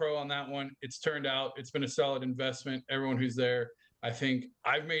bit of a crow on that one. It's turned out it's been a solid investment. Everyone who's there, I think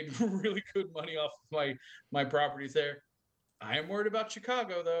I've made really good money off of my properties there. I am worried about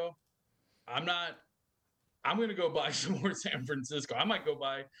Chicago, though. I'm going to go buy some more San Francisco. I might go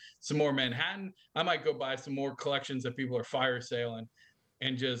buy some more Manhattan. I might go buy some more collections that people are fire sailing,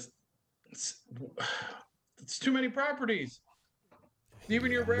 and just, it's too many properties.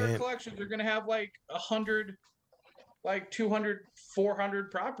 Even your rare collections are going to have like 100, like 200, 400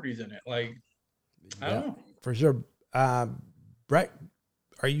 properties in it. Like, I don't know. For sure. Brett,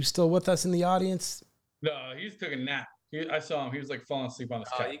 are you still with us in the audience? No, he's taking a nap. I saw him. He was like falling asleep on his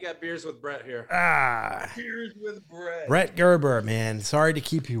couch. You got beers with Brett here. Beers with Brett. BretGerber, man. Sorry to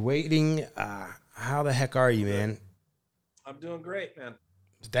keep you waiting. How the heck are you, man? I'm doing great, man.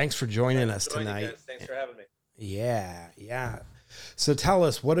 Thanks for joining us tonight. Thanks for having me. Yeah. So tell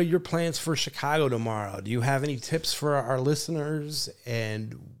us, what are your plans for Chicago tomorrow? Do you have any tips for our listeners?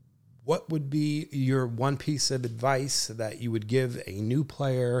 And what would be your one piece of advice that you would give a new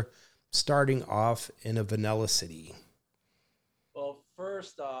player starting off in a vanilla city? Well,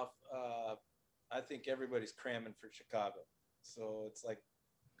 first off, I think everybody's cramming for Chicago. So it's like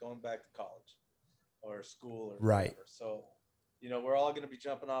going back to college or school or whatever. So, we're all going to be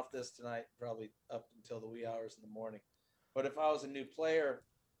jumping off this tonight, probably up until the wee hours in the morning. But if I was a new player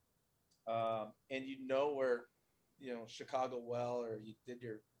and where, Chicago well, or you did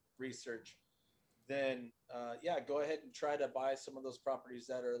your research, then, go ahead and try to buy some of those properties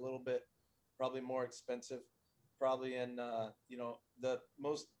that are a little bit probably more expensive. Probably in, the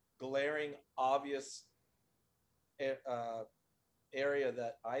most glaring, obvious area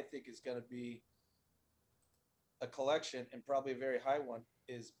that I think is going to be a collection, and probably a very high one,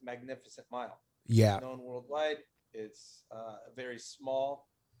 is Magnificent Mile. Yeah. It's known worldwide. It's very small.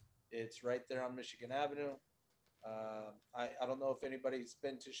 It's right there on Michigan Avenue. I don't know if anybody's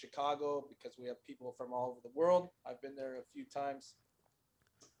been to Chicago, because we have people from all over the world. I've been there a few times.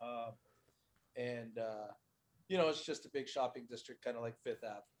 It's just a big shopping district, kind of like Fifth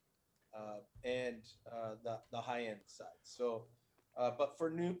Ave, and the high-end side. So, but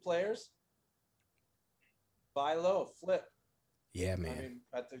for new players, buy low, flip. Yeah, man. I mean,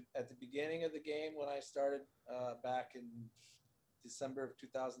 at the beginning of the game, when I started back in December of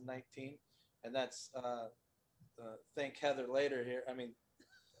 2019, and that's thank Heather later here. I mean,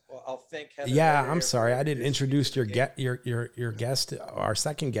 well, I'll thank Heather. Yeah, I'm sorry, I didn't introduce your guest, our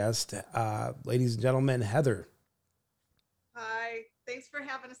second guest, ladies and gentlemen, Heather. Hi, thanks for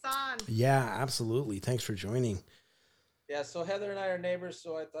having us on. Yeah, absolutely. Thanks for joining. Yeah, so Heather and I are neighbors,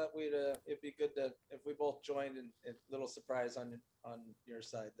 so I thought it'd be good to if we both joined, and a little surprise on your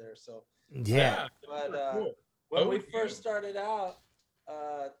side there. So yeah, but when we first started out,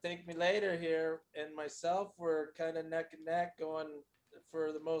 ThankMeLater here and myself were kind of neck and neck going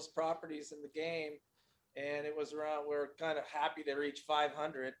for the most properties in the game, and it was around. We're kind of happy to reach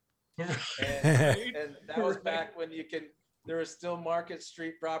 500, and that was back when there were still Market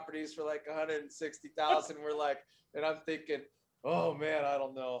Street properties for like 160,000. We're like, and I'm thinking, oh man, I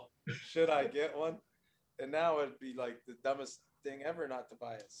don't know, should I get one? And now it'd be like the dumbest thing ever not to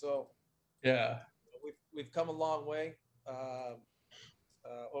buy it. So yeah, we've come a long way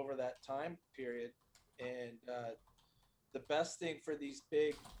over that time period, and the best thing for these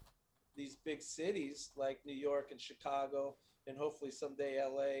big cities like New York and Chicago, and hopefully someday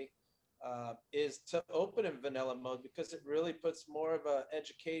LA, is to open in vanilla mode, because it really puts more of a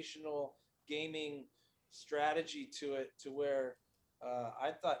educational gaming strategy to it, to where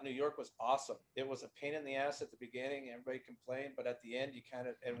I thought New York was awesome. It was a pain in the ass at the beginning. Everybody complained, but at the end you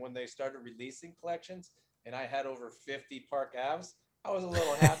and when they started releasing collections and I had over 50 Park Aves, I was a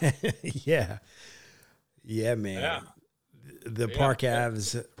little happy. Yeah, man. Yeah. The Park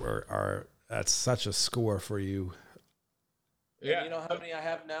Aves are that's such a score for you. Yeah. And you know how many I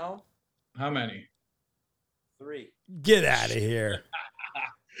have now? How many? 3. Get out of here.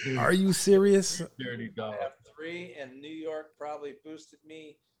 Are you serious? Dirty dog. I have 3, and New York probably boosted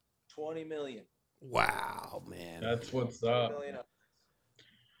me 20 million. Wow, man. That's what's up.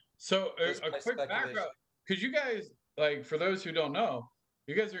 So a quick background, because you guys, like, for those who don't know,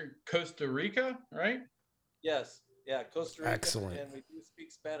 you guys are in Costa Rica, right? Yes. Yeah, Costa Rica. Excellent. And we do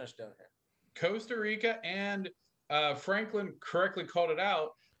speak Spanish down here. Costa Rica, and Franklin correctly called it out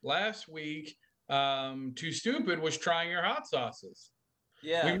last week. Too Stupid was trying your hot sauces.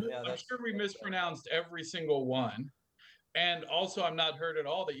 Yeah, I'm sure we mispronounced every single one. And also, I'm not hurt at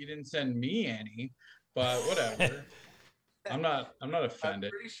all that you didn't send me any, but whatever. I'm not offended.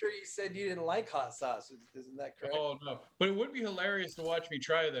 I'm pretty sure you said you didn't like hot sauce. Isn't that correct? Oh, no. But it would be hilarious to watch me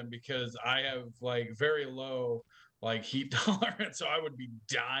try them, because I have like very low like heat tolerance, so I would be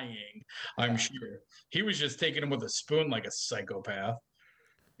dying, I'm sure. He was just taking them with a spoon like a psychopath.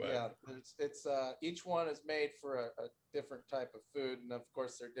 But. Yeah, it's each one is made for a different type of food, and of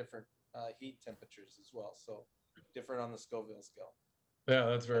course they're different heat temperatures as well, so different on the Scoville scale. Yeah,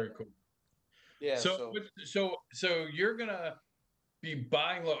 that's very cool. Yeah. So you're gonna be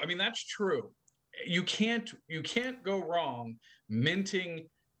buying low. I mean, that's true. You can't go wrong minting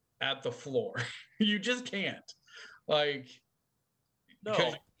at the floor. You just can't. Like,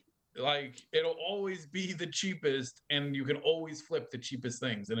 no. Like, it'll always be the cheapest, and you can always flip the cheapest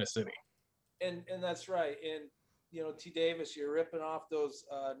things in a city. And that's right. And TDavis, you're ripping off those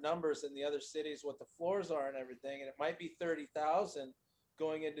numbers in the other cities, what the floors are and everything, and it might be 30,000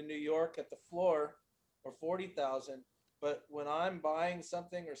 going into New York at the floor, or 40,000. But when I'm buying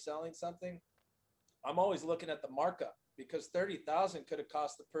something or selling something, I'm always looking at the markup, because 30,000 could have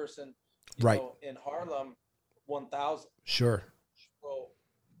cost the person, in Harlem, 1,000. Sure. So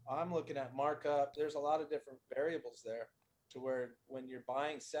I'm looking at markup. There's a lot of different variables there, to where when you're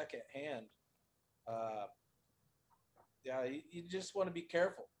buying second hand, you just want to be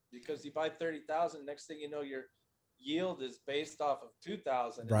careful, because you buy 30,000. Next thing you know, your yield is based off of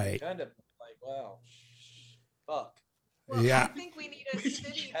 2,000. Right. You're kind of like, wow, fuck. Well, I think we need a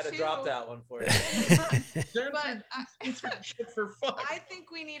city had to drop that one for you. But I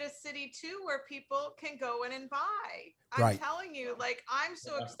think we need a city too, where people can go in and buy. I'm telling you, like, I'm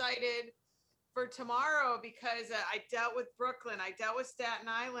so excited for tomorrow, because I dealt with Brooklyn, I dealt with Staten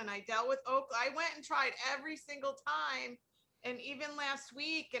Island, I dealt with Oakland. I went and tried every single time, and even last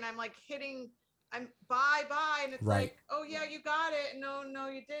week, and I'm like I'm buy, and it's like, oh yeah, you got it. No,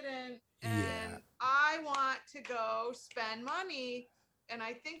 you didn't. And I want to go spend money. And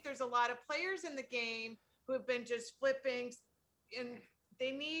I think there's a lot of players in the game who have been just flipping, and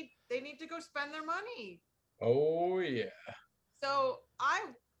they need to go spend their money. Oh yeah. So I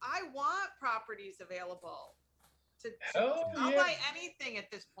want properties available. I'll buy anything at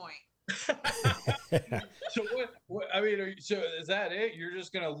this point. So what I mean, so is that it? You're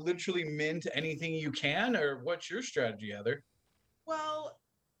just gonna literally mint anything you can, or what's your strategy, Heather? Well,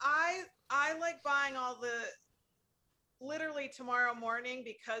 I like buying all the literally tomorrow morning,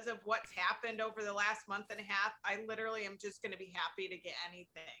 because of what's happened over the last month and a half, I literally am just going to be happy to get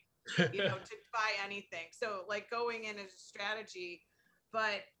anything, to buy anything. So like going in as a strategy,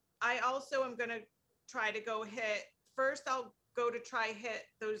 but I also am going to try to go hit first. I'll go to try hit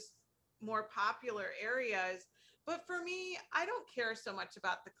those more popular areas. But for me, I don't care so much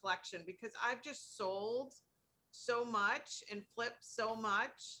about the collection because I've just sold so much and flipped so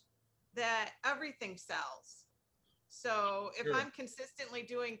much that everything sells. So if I'm consistently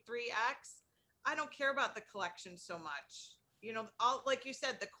doing 3X, I don't care about the collection so much. All, like you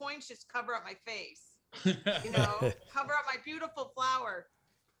said, the coins just cover up my face, cover up my beautiful flower.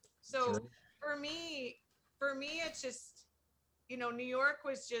 So for me, it's just, New York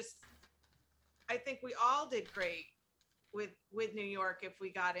was just, I think we all did great with New York if we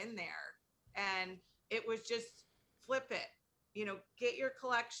got in there, and it was just flip it, get your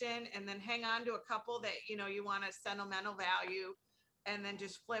collection and then hang on to a couple that, you want a sentimental value, and then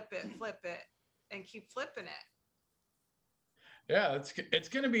just flip it and keep flipping it. Yeah, it's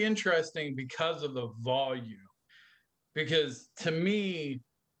going to be interesting because of the volume, because to me,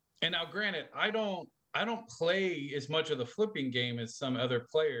 and now granted, I don't play as much of the flipping game as some other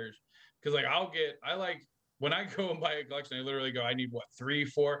players. Because when I go and buy a collection, I literally go, I need 3,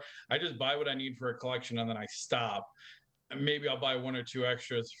 4. I just buy what I need for a collection and then I stop. And maybe I'll buy 1 or 2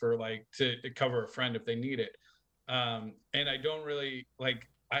 extras for to cover a friend if they need it. And I don't really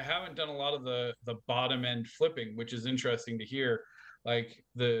I haven't done a lot of the bottom end flipping, which is interesting to hear. Like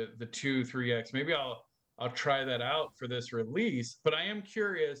the 2, 3X. Maybe I'll try that out for this release. But I am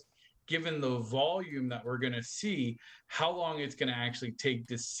curious, given the volume that we're going to see, how long it's going to actually take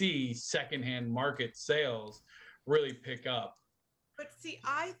to see secondhand market sales really pick up. But see,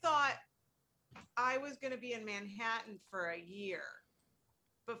 I thought I was going to be in Manhattan for a year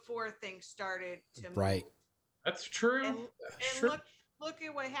before things started to move. Right. That's true. And look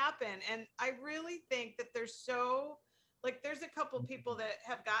at what happened. And I really think that there's a couple people that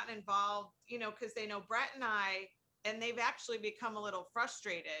have gotten involved, because they know Brett and I, and they've actually become a little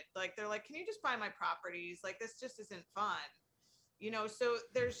frustrated. Like, they're like, can you just buy my properties? Like, this just isn't fun. So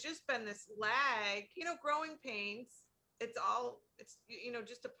there's just been this lag, growing pains. It's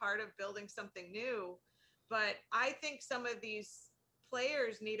just a part of building something new. But I think some of these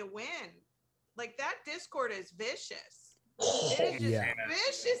players need a win. Like, that Discord is vicious. It is just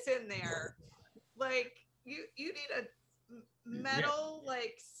vicious in there. Like, you need a metal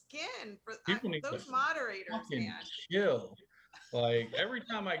skin for those moderators, man. Chill. Like, every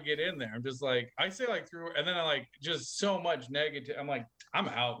time I get in there, I'm just like, I say through, and then I just so much negative. I'm like, I'm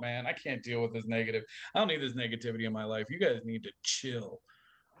out, man. I can't deal with this negative. I don't need this negativity in my life. You guys need to chill.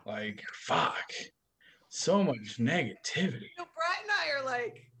 Fuck. So much negativity. Brett and I are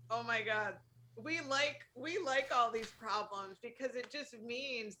like, oh my God, we like all these problems because it just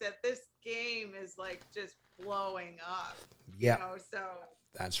means that this game is just blowing up. Yeah. So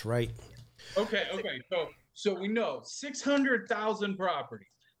that's right. Okay. So we know 600,000 properties.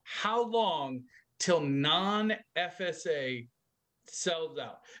 How long till non-FSA sells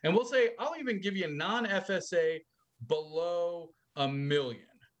out? And we'll say, I'll even give you a non-FSA below $1 million.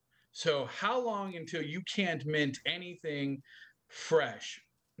 So how long until you can't mint anything fresh,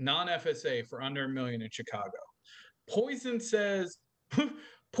 non-FSA, for under $1 million in Chicago? Poison says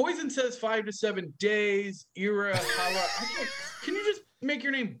 5 to 7 days. Era, can you just make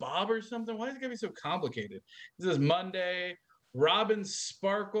your name Bob or something? Why is it gonna be so complicated? This is Monday. Robin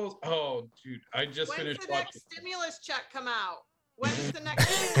Sparkles. Oh, dude, I just finished watching. When's the next stimulus check come out? When's the next?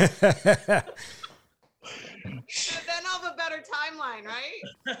 So then I'll have a better timeline, right?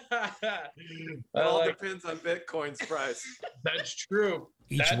 It all depends on Bitcoin's price. That's true.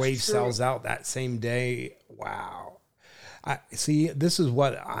 Each wave sells out that same day. Wow. I see. This is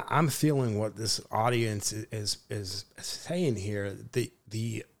what I'm feeling. What this audience is saying here.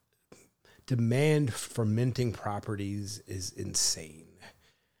 The demand for minting properties is insane.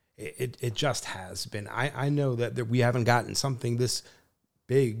 It just has been. I know that we haven't gotten something this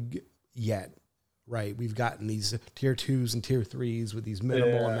big yet. Right, we've gotten these tier 2s and tier 3s with these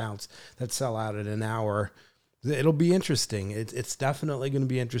minimal amounts that sell out at an hour. It'll be interesting. It's definitely going to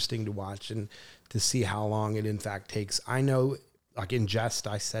be interesting to watch and to see how long it in fact takes. I know, in jest,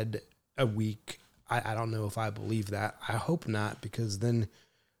 I said a week. I don't know if I believe that. I hope not, because then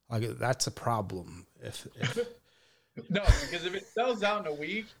that's a problem. If No, because if it sells out in a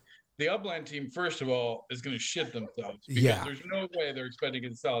week, the Upland team, first of all, is going to shit themselves, because there's no way they're expecting it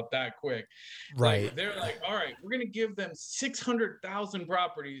to sell it that quick. Right. They're like, all right, we're going to give them 600,000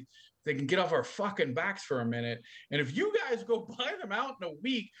 properties. They can get off our fucking backs for a minute. And if you guys go buy them out in a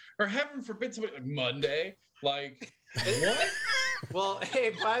week, or heaven forbid, somebody Monday, What? Well,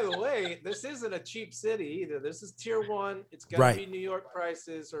 hey, by the way, this isn't a cheap city either. This is tier 1. It's got to be New York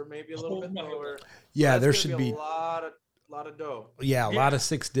prices or maybe a little bit lower. Yeah, so there should be a lot of dough. Yeah, a lot of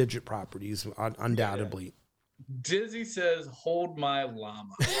 6-digit properties, undoubtedly. Yeah. Dizzy says, "Hold my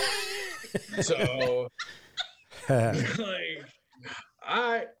llama." So, like,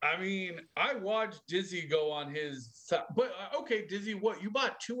 I mean, I watched Dizzy go on his, but okay, Dizzy, what you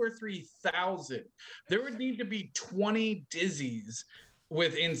bought 2,000 or 3,000? There would need to be 20 Dizzies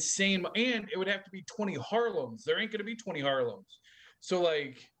with insane, and it would have to be 20 Harlems. There ain't gonna be 20 Harlems. So,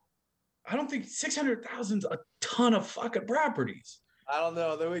 like, I don't think 600,000's a ton of fucking properties. I don't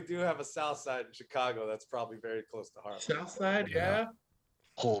know. Then we do have a South Side in Chicago that's probably very close to Harlem. South Side, yeah.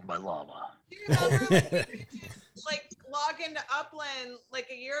 Hold my llama. Do you remember, like log into Upland like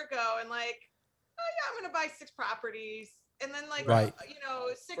a year ago and like, oh yeah, I'm gonna buy 6 properties, and then like, you know,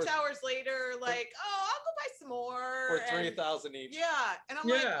 6 hours later, like, oh, I'll go buy some more for 3,000 each. Yeah, and I'm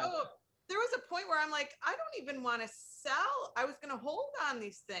like, oh, there was a point where I'm like, I don't even want to sell. I was gonna hold on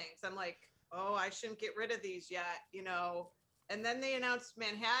these things. I'm like, oh, I shouldn't get rid of these yet, you know. And then they announced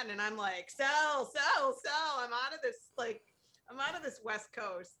Manhattan, and I'm like, sell. I'm out of this, like, I'm out of this West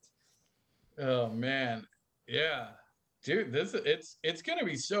Coast. Oh man, yeah, dude, it's gonna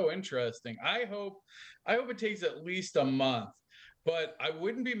be so interesting. I hope it takes at least a month, but I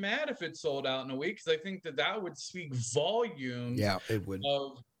wouldn't be mad if it sold out in a week, because I think that would speak volumes. Yeah, it would.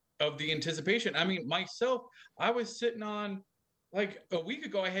 Of the anticipation. I mean, myself, I was sitting on, like a week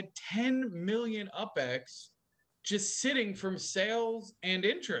ago, I had 10 million UpX just sitting from sales and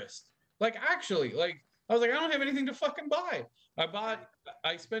interest. Like, actually, like, I was like, I don't have anything to fucking buy.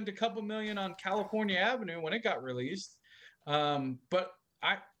 I spent a couple million on California Avenue when it got released. And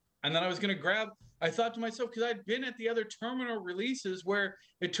then I was going to grab, I thought to myself, because I'd been at the other terminal releases where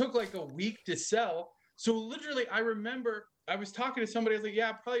it took like a week to sell. So literally, I remember I was talking to somebody, I was like,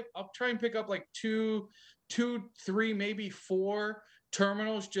 yeah, probably I'll try and pick up like 2, 3, maybe 4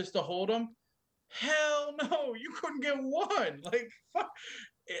 terminals just to hold them. Hell no, you couldn't get one. Like, fuck.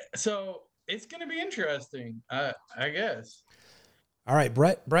 So it's going to be interesting, I guess. All right,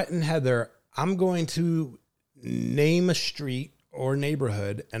 Brett and Heather, I'm going to name a street or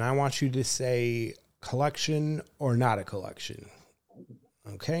neighborhood, and I want you to say collection or not a collection.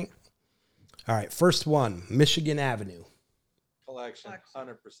 Okay? All right, first one, Michigan Avenue. Collection,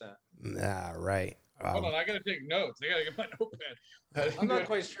 100%. Ah, right. Hold on, I got to take notes. I got to get my notepad. I'm not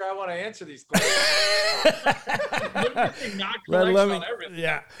quite sure I want to answer these questions. Not collection on everything.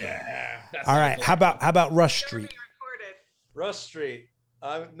 Yeah. All right, how about Rush Street? Rush Street.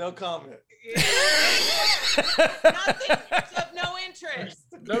 No comment. Nothing. No interest.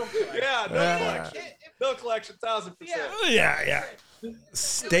 No collection. No collection. 1,000%. Yeah.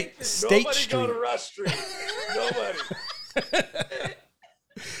 State Nobody Street. Go to Rush Street. Nobody.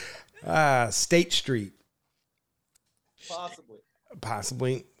 State Street.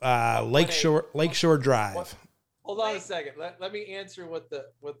 Possibly. Lakeshore Drive. Hold on a second. Let me answer with the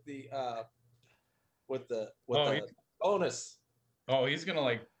bonus. Oh, he's gonna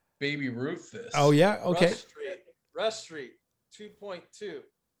like Baby Ruth this. Oh yeah. Okay. Rush Street. 2.2.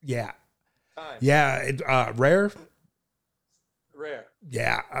 Yeah. Time. Yeah. Rare.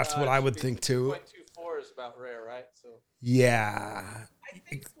 Yeah, that's what I would think too. 2.24 is about rare, right? So. Yeah. I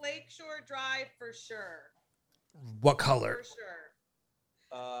think Lakeshore Drive for sure. What color? For sure.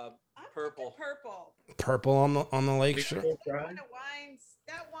 Purple. Purple on the Lakeshore. That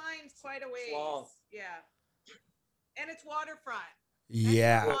winds quite a ways. Long. Yeah. And it's waterfront.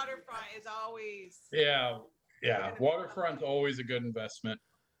 Yeah. And waterfront is always. Yeah. Waterfront's always a good investment.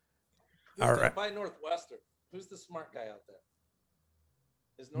 All right. By Northwestern. Who's the smart guy out there?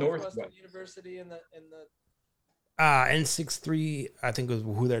 Is Northwestern University in the N63, I think was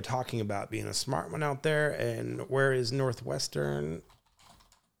who they're talking about being a smart one out there. And where is Northwestern?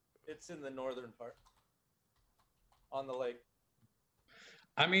 It's in the northern part on the lake.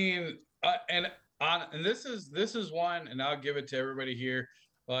 I mean, and this is one, and I'll give it to everybody here.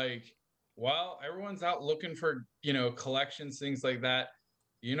 Like, while everyone's out looking for, collections, things like that,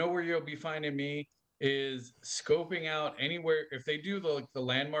 where you'll be finding me is scoping out anywhere. If they do the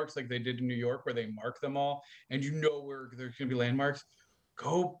landmarks like they did in New York, where they mark them all, and where there's going to be landmarks,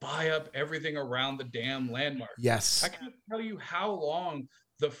 go buy up everything around the damn landmark. Yes. I can't tell you how long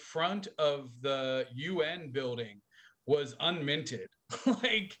the front of the UN building was unminted.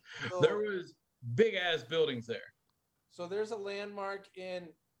 There was big ass buildings there. So there's a landmark in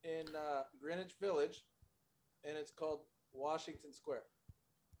Greenwich Village, and it's called Washington Square.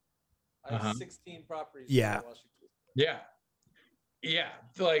 I have 16 properties. Yeah. In Washington Square. Yeah.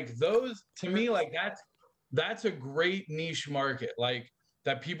 Like those, to me, like that's a great niche market, like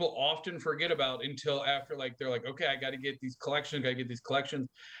that people often forget about until after, like they're like, okay, I got to get these collections. And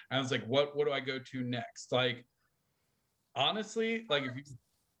I was like, what do I go to next? Like, honestly, like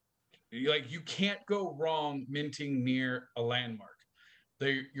if you can't go wrong minting near a landmark.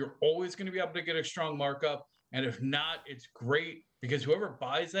 You're always going to be able to get a strong markup. And if not, it's great because whoever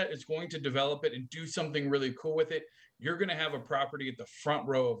buys that is going to develop it and do something really cool with it. You're going to have a property at the front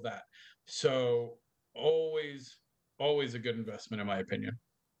row of that. So always a good investment, in my opinion.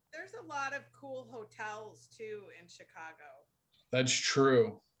 There's a lot of cool hotels too in Chicago. That's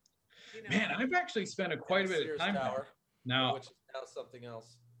true. Man, I've actually spent quite a bit of time Tower, now. Which is now something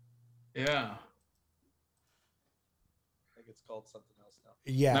else. Yeah. I think it's called something else now.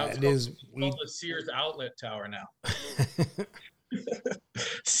 Yeah, it is. It's called the Sears Outlet Tower now.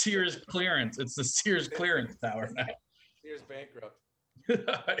 Sears Clearance. It's the Sears Clearance Tower now. Sears bankrupt.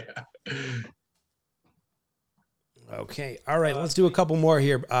 Yeah. Okay. All right. Let's do a couple more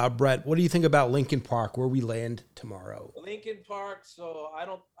here. Brett, what do you think about Lincoln Park, where we land tomorrow? Lincoln Park. So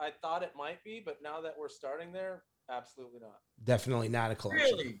I thought it might be, but now that we're starting there, absolutely not. Definitely not a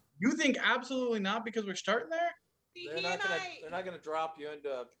collection. Really? You think absolutely not because we're starting there? They're not gonna drop you into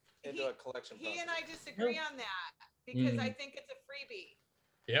a collection. He and I disagree on that because I think it's a freebie.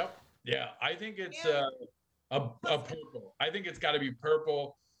 Yep. Yeah. I think it's a purple. I think it's got to be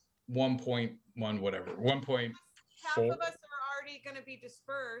purple. 1.1 whatever. 1.4. Half of us are already going to be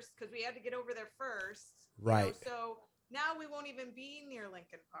dispersed because we had to get over there first. Right. So now we won't even be near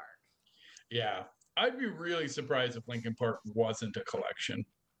Lincoln Park. Yeah. I'd be really surprised if Lincoln Park wasn't a collection,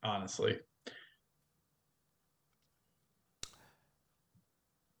 honestly.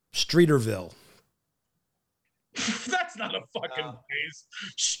 Streeterville. That's not a fucking place.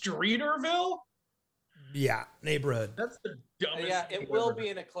 Streeterville? Yeah, neighborhood. That's the dumbest. Yeah, it will be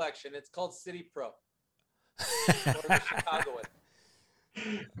in a collection. It's called City Pro. Or the Chicagoan.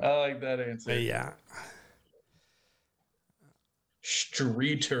 I like that answer. Yeah.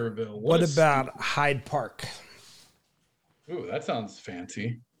 Streeterville. What about Hyde Park? Ooh, that sounds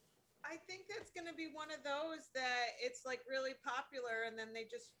fancy. I think that's going to be one of those that it's like really popular and then they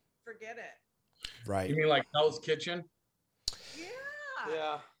just forget it. Right. You mean like Hell's Kitchen? Yeah.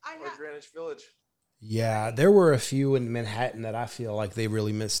 Yeah. Or Greenwich Village. Yeah, there were a few in Manhattan that I feel like they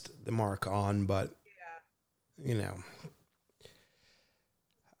really missed the mark on, but you know,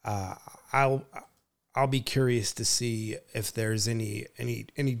 I'll be curious to see if there's any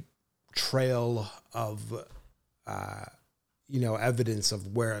trail of evidence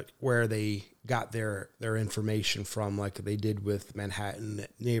of where they got their information from, like they did with Manhattan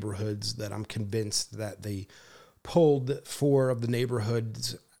neighborhoods. That I'm convinced that they pulled 4 of the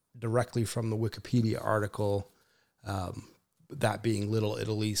neighborhoods directly from the Wikipedia article, that being Little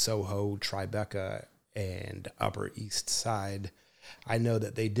Italy, Soho, Tribeca, and Upper East Side. I know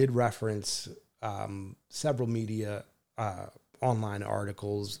that they did reference several media online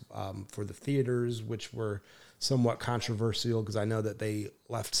articles for the theaters, which were somewhat controversial because I know that they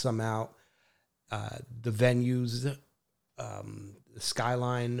left some out. The venues, the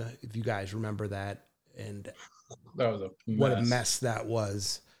Skyline, if you guys remember that, and that was what a mess that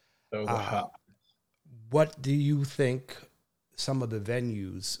was. That was hot. What do you think some of the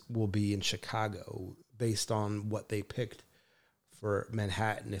venues will be in Chicago based on what they picked for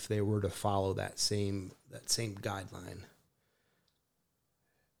Manhattan if they were to follow that same guideline?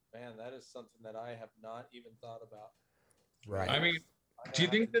 Man, that is something that I have not even thought about. Right. I mean, do you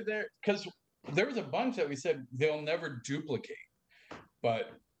think that because there was a bunch that we said they'll never duplicate, but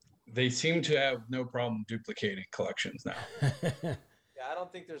they seem to have no problem duplicating collections now. Yeah, I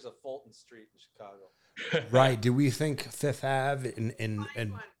don't think there's a Fulton Street in Chicago. Right. Do we think Fifth Ave and They'll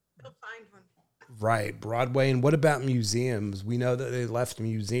find one. Right, Broadway? And what about museums? We know that they left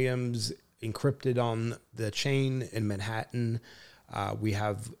museums encrypted on the chain in Manhattan. We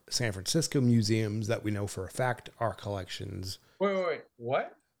have San Francisco museums that we know for a fact are collections. Wait.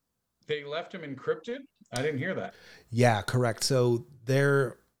 What? They left them encrypted? I didn't hear that. Yeah, correct. So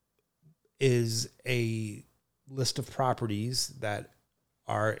there is a list of properties that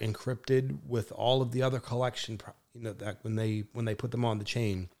are encrypted with all of the other collection, that when they put them on the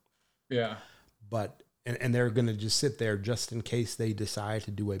chain. Yeah. But and they're going to just sit there just in case they decide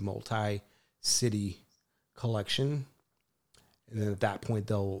to do a multi-city collection. And then at that point,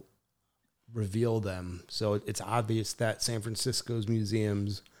 they'll reveal them. So it's obvious that San Francisco's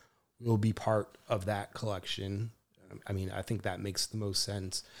museums will be part of that collection. I mean, I think that makes the most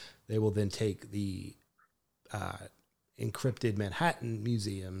sense. They will then take the encrypted Manhattan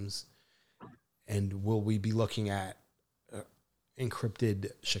museums, and will we be looking at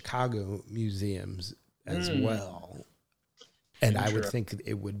encrypted Chicago museums as well. And I would think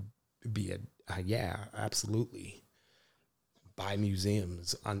it would be yeah, absolutely. By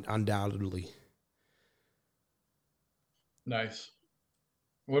museums, undoubtedly. Nice.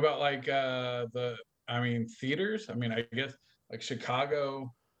 What about like theaters? I mean, I guess like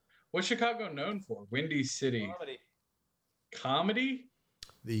Chicago. What's Chicago known for? Windy City. Comedy?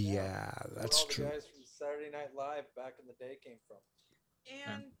 That's true. The guys from Saturday Night Live back in the day came from.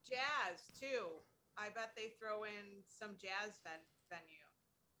 And jazz too. I bet they throw in some jazz venue.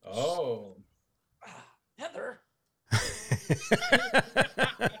 Oh. Heather.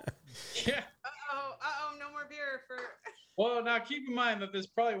 Yeah. No more beer for. Well, now keep in mind that this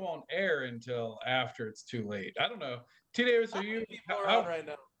probably won't air until after it's too late. I don't know. TDavis, are you on right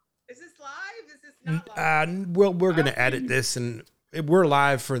now? Is this live? Is this not live? Well, we're gonna edit this, and we're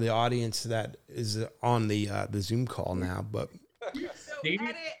live for the audience that is on the Zoom call now. But so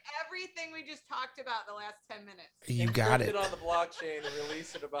edit everything we just talked about the last 10 minutes. You got it on the blockchain and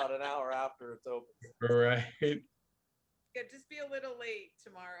release it about an hour after it's open. Right. Yeah, just be a little late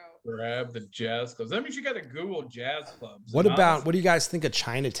tomorrow. Grab the jazz clubs. That means you got to Google jazz clubs. What do you guys think of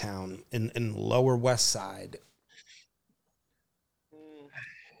Chinatown in Lower West Side?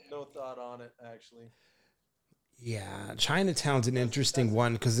 No thought on it, actually. Yeah, Chinatown's an interesting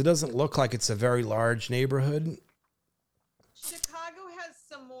one because it doesn't look like it's a very large neighborhood. Chicago has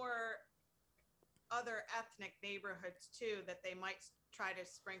some more other ethnic neighborhoods too that they might try to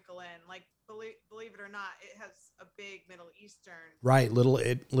sprinkle in. Like, believe it or not, it has a big Middle Eastern. Right,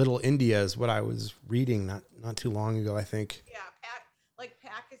 Little India is what I was reading not too long ago, I think. Yeah,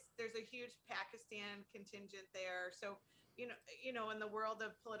 there's a huge Pakistan contingent there. So, you know, in the world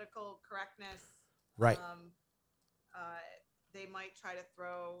of political correctness, right. They might try to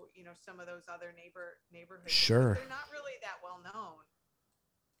throw, some of those other neighborhoods. Sure. They're not really that well known.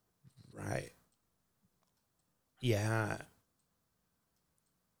 Right. Yeah.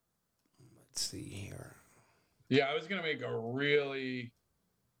 Let's see here. Yeah, I was going to make a really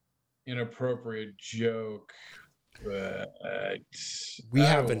inappropriate joke, but we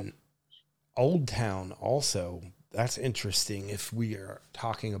have an Old Town also. That's interesting if we are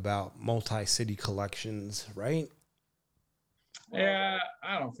talking about multi-city collections, right? Yeah,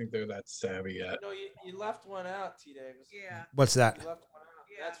 I don't think they're that savvy yet. No, you left one out, TDavis. Yeah. What's that? You left one out.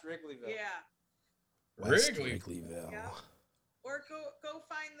 Yeah. That's Wrigleyville. Yeah. Wrigleyville. Yeah. Or go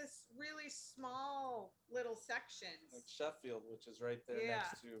find this really small little sections. Like Sheffield, which is right there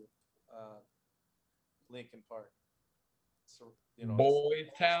next to Lincoln Park. So, Boys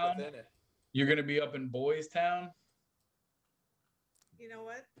Town. You're gonna be up in Boys Town. You know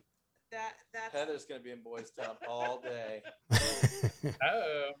what? That's Heather's gonna be in Boys Town all day.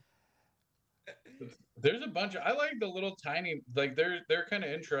 Oh. There's a bunch of. I like the little tiny. Like they're kind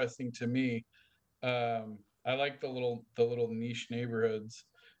of interesting to me. I like the little niche neighborhoods.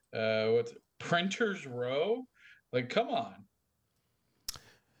 What's Printers Row? Like, come on.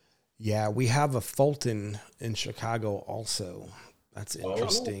 Yeah, we have a Fulton in Chicago also. That's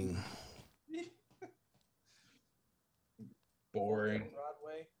interesting. Boring.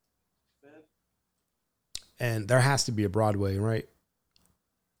 Broadway. And there has to be a Broadway, right?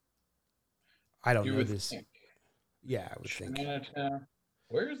 I don't know this. Think. Yeah, I would think. Chinatown.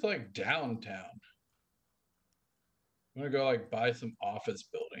 Where's like downtown? I'm gonna go like buy some office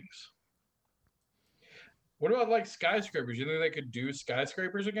buildings. What about like skyscrapers? You think they could do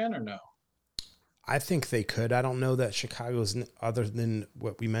skyscrapers again or no? I think they could. I don't know that Chicago's other than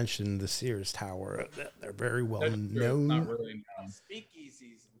what we mentioned, the Sears Tower. They're very well known. Not really known.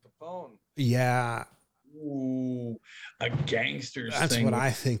 Speakeasies in Capone. Yeah. Ooh, a gangster's That's thing. what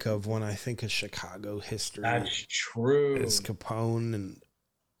I think of when I think of Chicago history. That's true. It's Capone and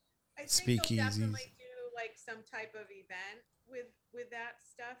speakeasies. They'll definitely do like some type of event with that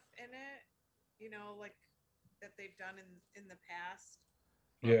stuff in it. Like that they've done in the past.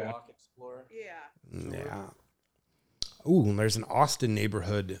 Yeah. Walk Explorer. Yeah. Yeah. Ooh, and there's an Austin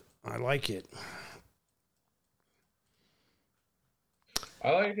neighborhood. I like it.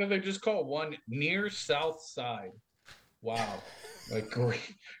 I like that they just call one near South Side. Wow. Like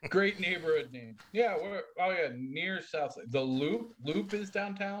great neighborhood name. Yeah, near South Side. The Loop is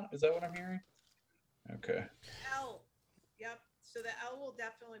downtown. Is that what I'm hearing? Okay. L. Yep. So the L will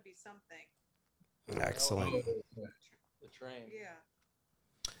definitely be something. Excellent. The train. Yeah.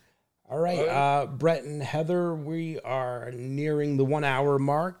 All right, Brett and Heather, we are nearing the 1 hour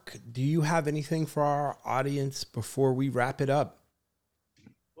mark. Do you have anything for our audience before we wrap it up?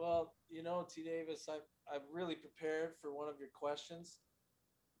 Well, TDavis, I've really prepared for one of your questions.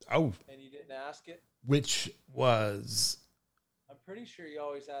 Oh. And you didn't ask it. Which was? I'm pretty sure you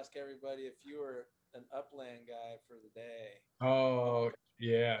always ask everybody if you were an upland guy for the day. Oh,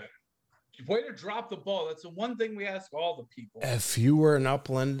 yeah. Way to drop the ball. That's the one thing we ask all the people. If you were an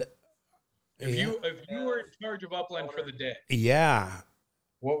upland, if you were in charge of upland for the day,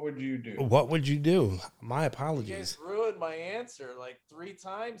 what would you do? What would you do? My apologies. You guys ruined my answer like 3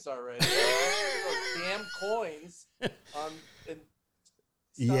 times already. Damn coins and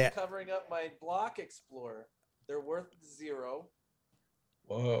stop covering up my block explorer. They're worth 0.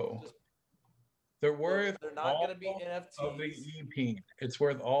 Whoa. They're not going to be NFTs. Of the e-peen. It's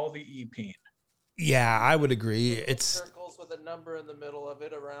worth all the e-peen. Yeah, I would agree. It's circles with a number in the middle of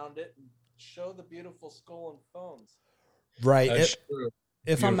it, around it, and show the beautiful skull and bones. Right. That's true.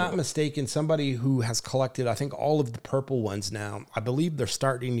 If I'm not mistaken, somebody who has collected, I think, all of the purple ones now, I believe they're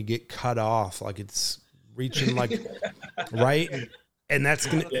starting to get cut off. Like it's reaching right. And that's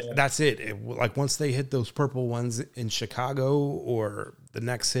it. Like once they hit those purple ones in Chicago or the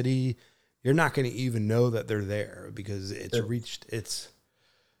next city, you're not going to even know that they're there because it's reached its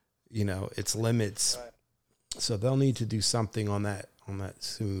limits. Right. So they'll need to do something on that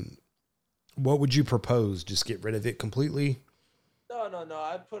soon. What would you propose? Just get rid of it completely? No.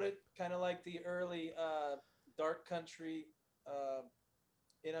 I'd put it kind of like the early Dark Country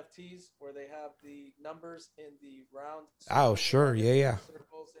NFTs where they have the numbers in the round. Oh, sure. Yeah.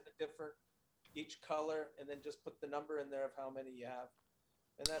 Circles in a different, each color, and then just put the number in there of how many you have.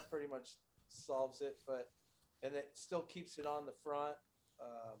 And that pretty much solves it, and it still keeps it on the front.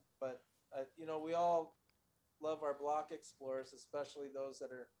 But we all love our block explorers, especially those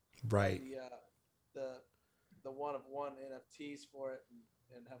that are right. The one of one NFTs for it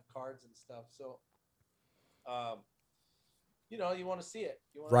and have cards and stuff. So, you want to see it.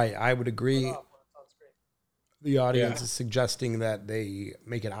 Right. I would agree. The audience is suggesting that they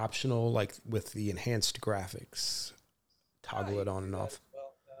make it optional, like with the enhanced graphics, toggle it on and off.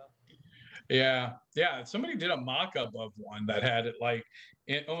 Yeah. Somebody did a mock-up of one that had it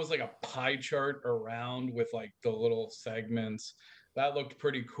almost like a pie chart around with like the little segments. That looked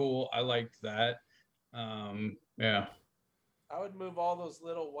pretty cool. I liked that. I would move all those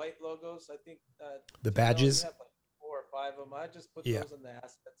little white logos. I think the badges. Have like 4 or 5 of them. I just put those in the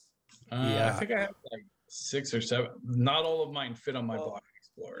assets. I think I have like 6 or 7. Not all of mine fit on my Block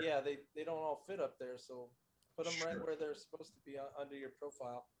Explorer. Yeah, they don't all fit up there. So put them right where they're supposed to be under your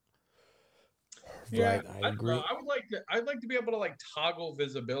profile. Yeah, right, I agree. I'd like to be able to like toggle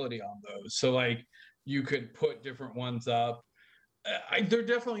visibility on those. So like you could put different ones up. There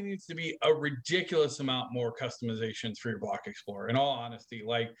definitely needs to be a ridiculous amount more customizations for your Block Explorer. In all honesty,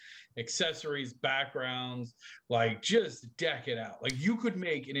 like accessories, backgrounds, like just deck it out. Like you could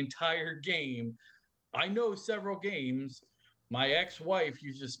make an entire game. I know several games. My ex-wife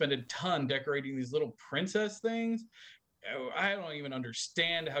used to spend a ton decorating these little princess things. I don't even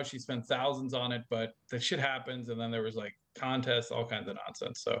understand how she spent thousands on it, but that shit happens. And then there was like contests, all kinds of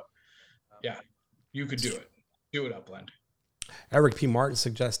nonsense. So yeah, you could do it. Do it, Upland. Eric P. Martin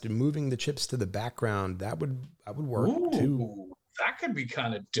suggested moving the chips to the background. That would work too. That could be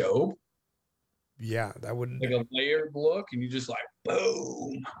kind of dope. Yeah, that would like a layered look, and you just like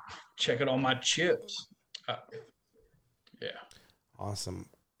boom, check it on my chips. Yeah, awesome.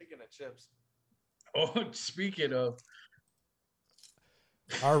 Speaking of chips. Oh, speaking of.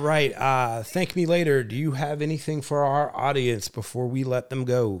 All right. Thank me later. Do you have anything for our audience before we let them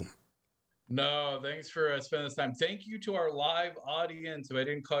go? No, thanks for spending this time. Thank you to our live audience. If I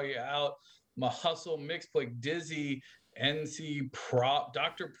didn't call you out, Mahustle, Mixplick, Dizzy, NC,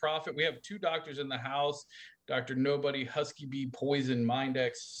 Dr. Prophet. We have 2 doctors in the house. Dr. Nobody, Husky Bee, Poison,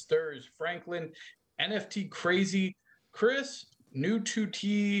 Mindex, Stirs, Franklin, NFT Crazy, Chris, New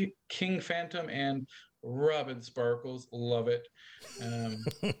 2T, King Phantom, and Robin Sparkles. Love it.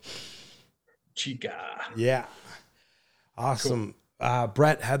 Chica. Yeah. Awesome. Cool.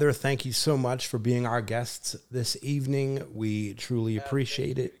 Brett, Heather, thank you so much for being our guests this evening. We truly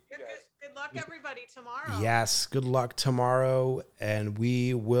appreciate it. Good luck, everybody, tomorrow. Yes, good luck tomorrow, and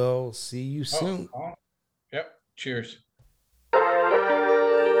we will see you soon. Yep. Cheers.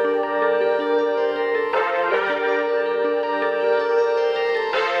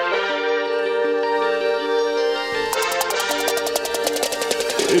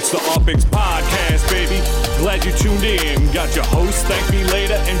 It's the Opix Podcast, baby. Glad you tuned in. Got your host, thank me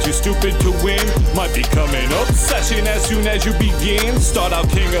later, and too stupid to win. Might be coming obsession as soon as you begin. Start out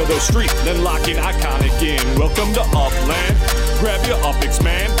king of the street, then lock in iconic in. Welcome to Upland. Grab your Opix,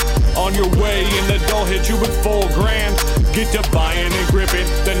 man. On your way in the door, hit you with $4,000. Get to buying and gripping,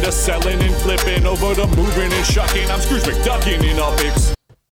 then to selling and flipping. Over to moving and shucking. I'm Scrooge McDuckin' in Opix.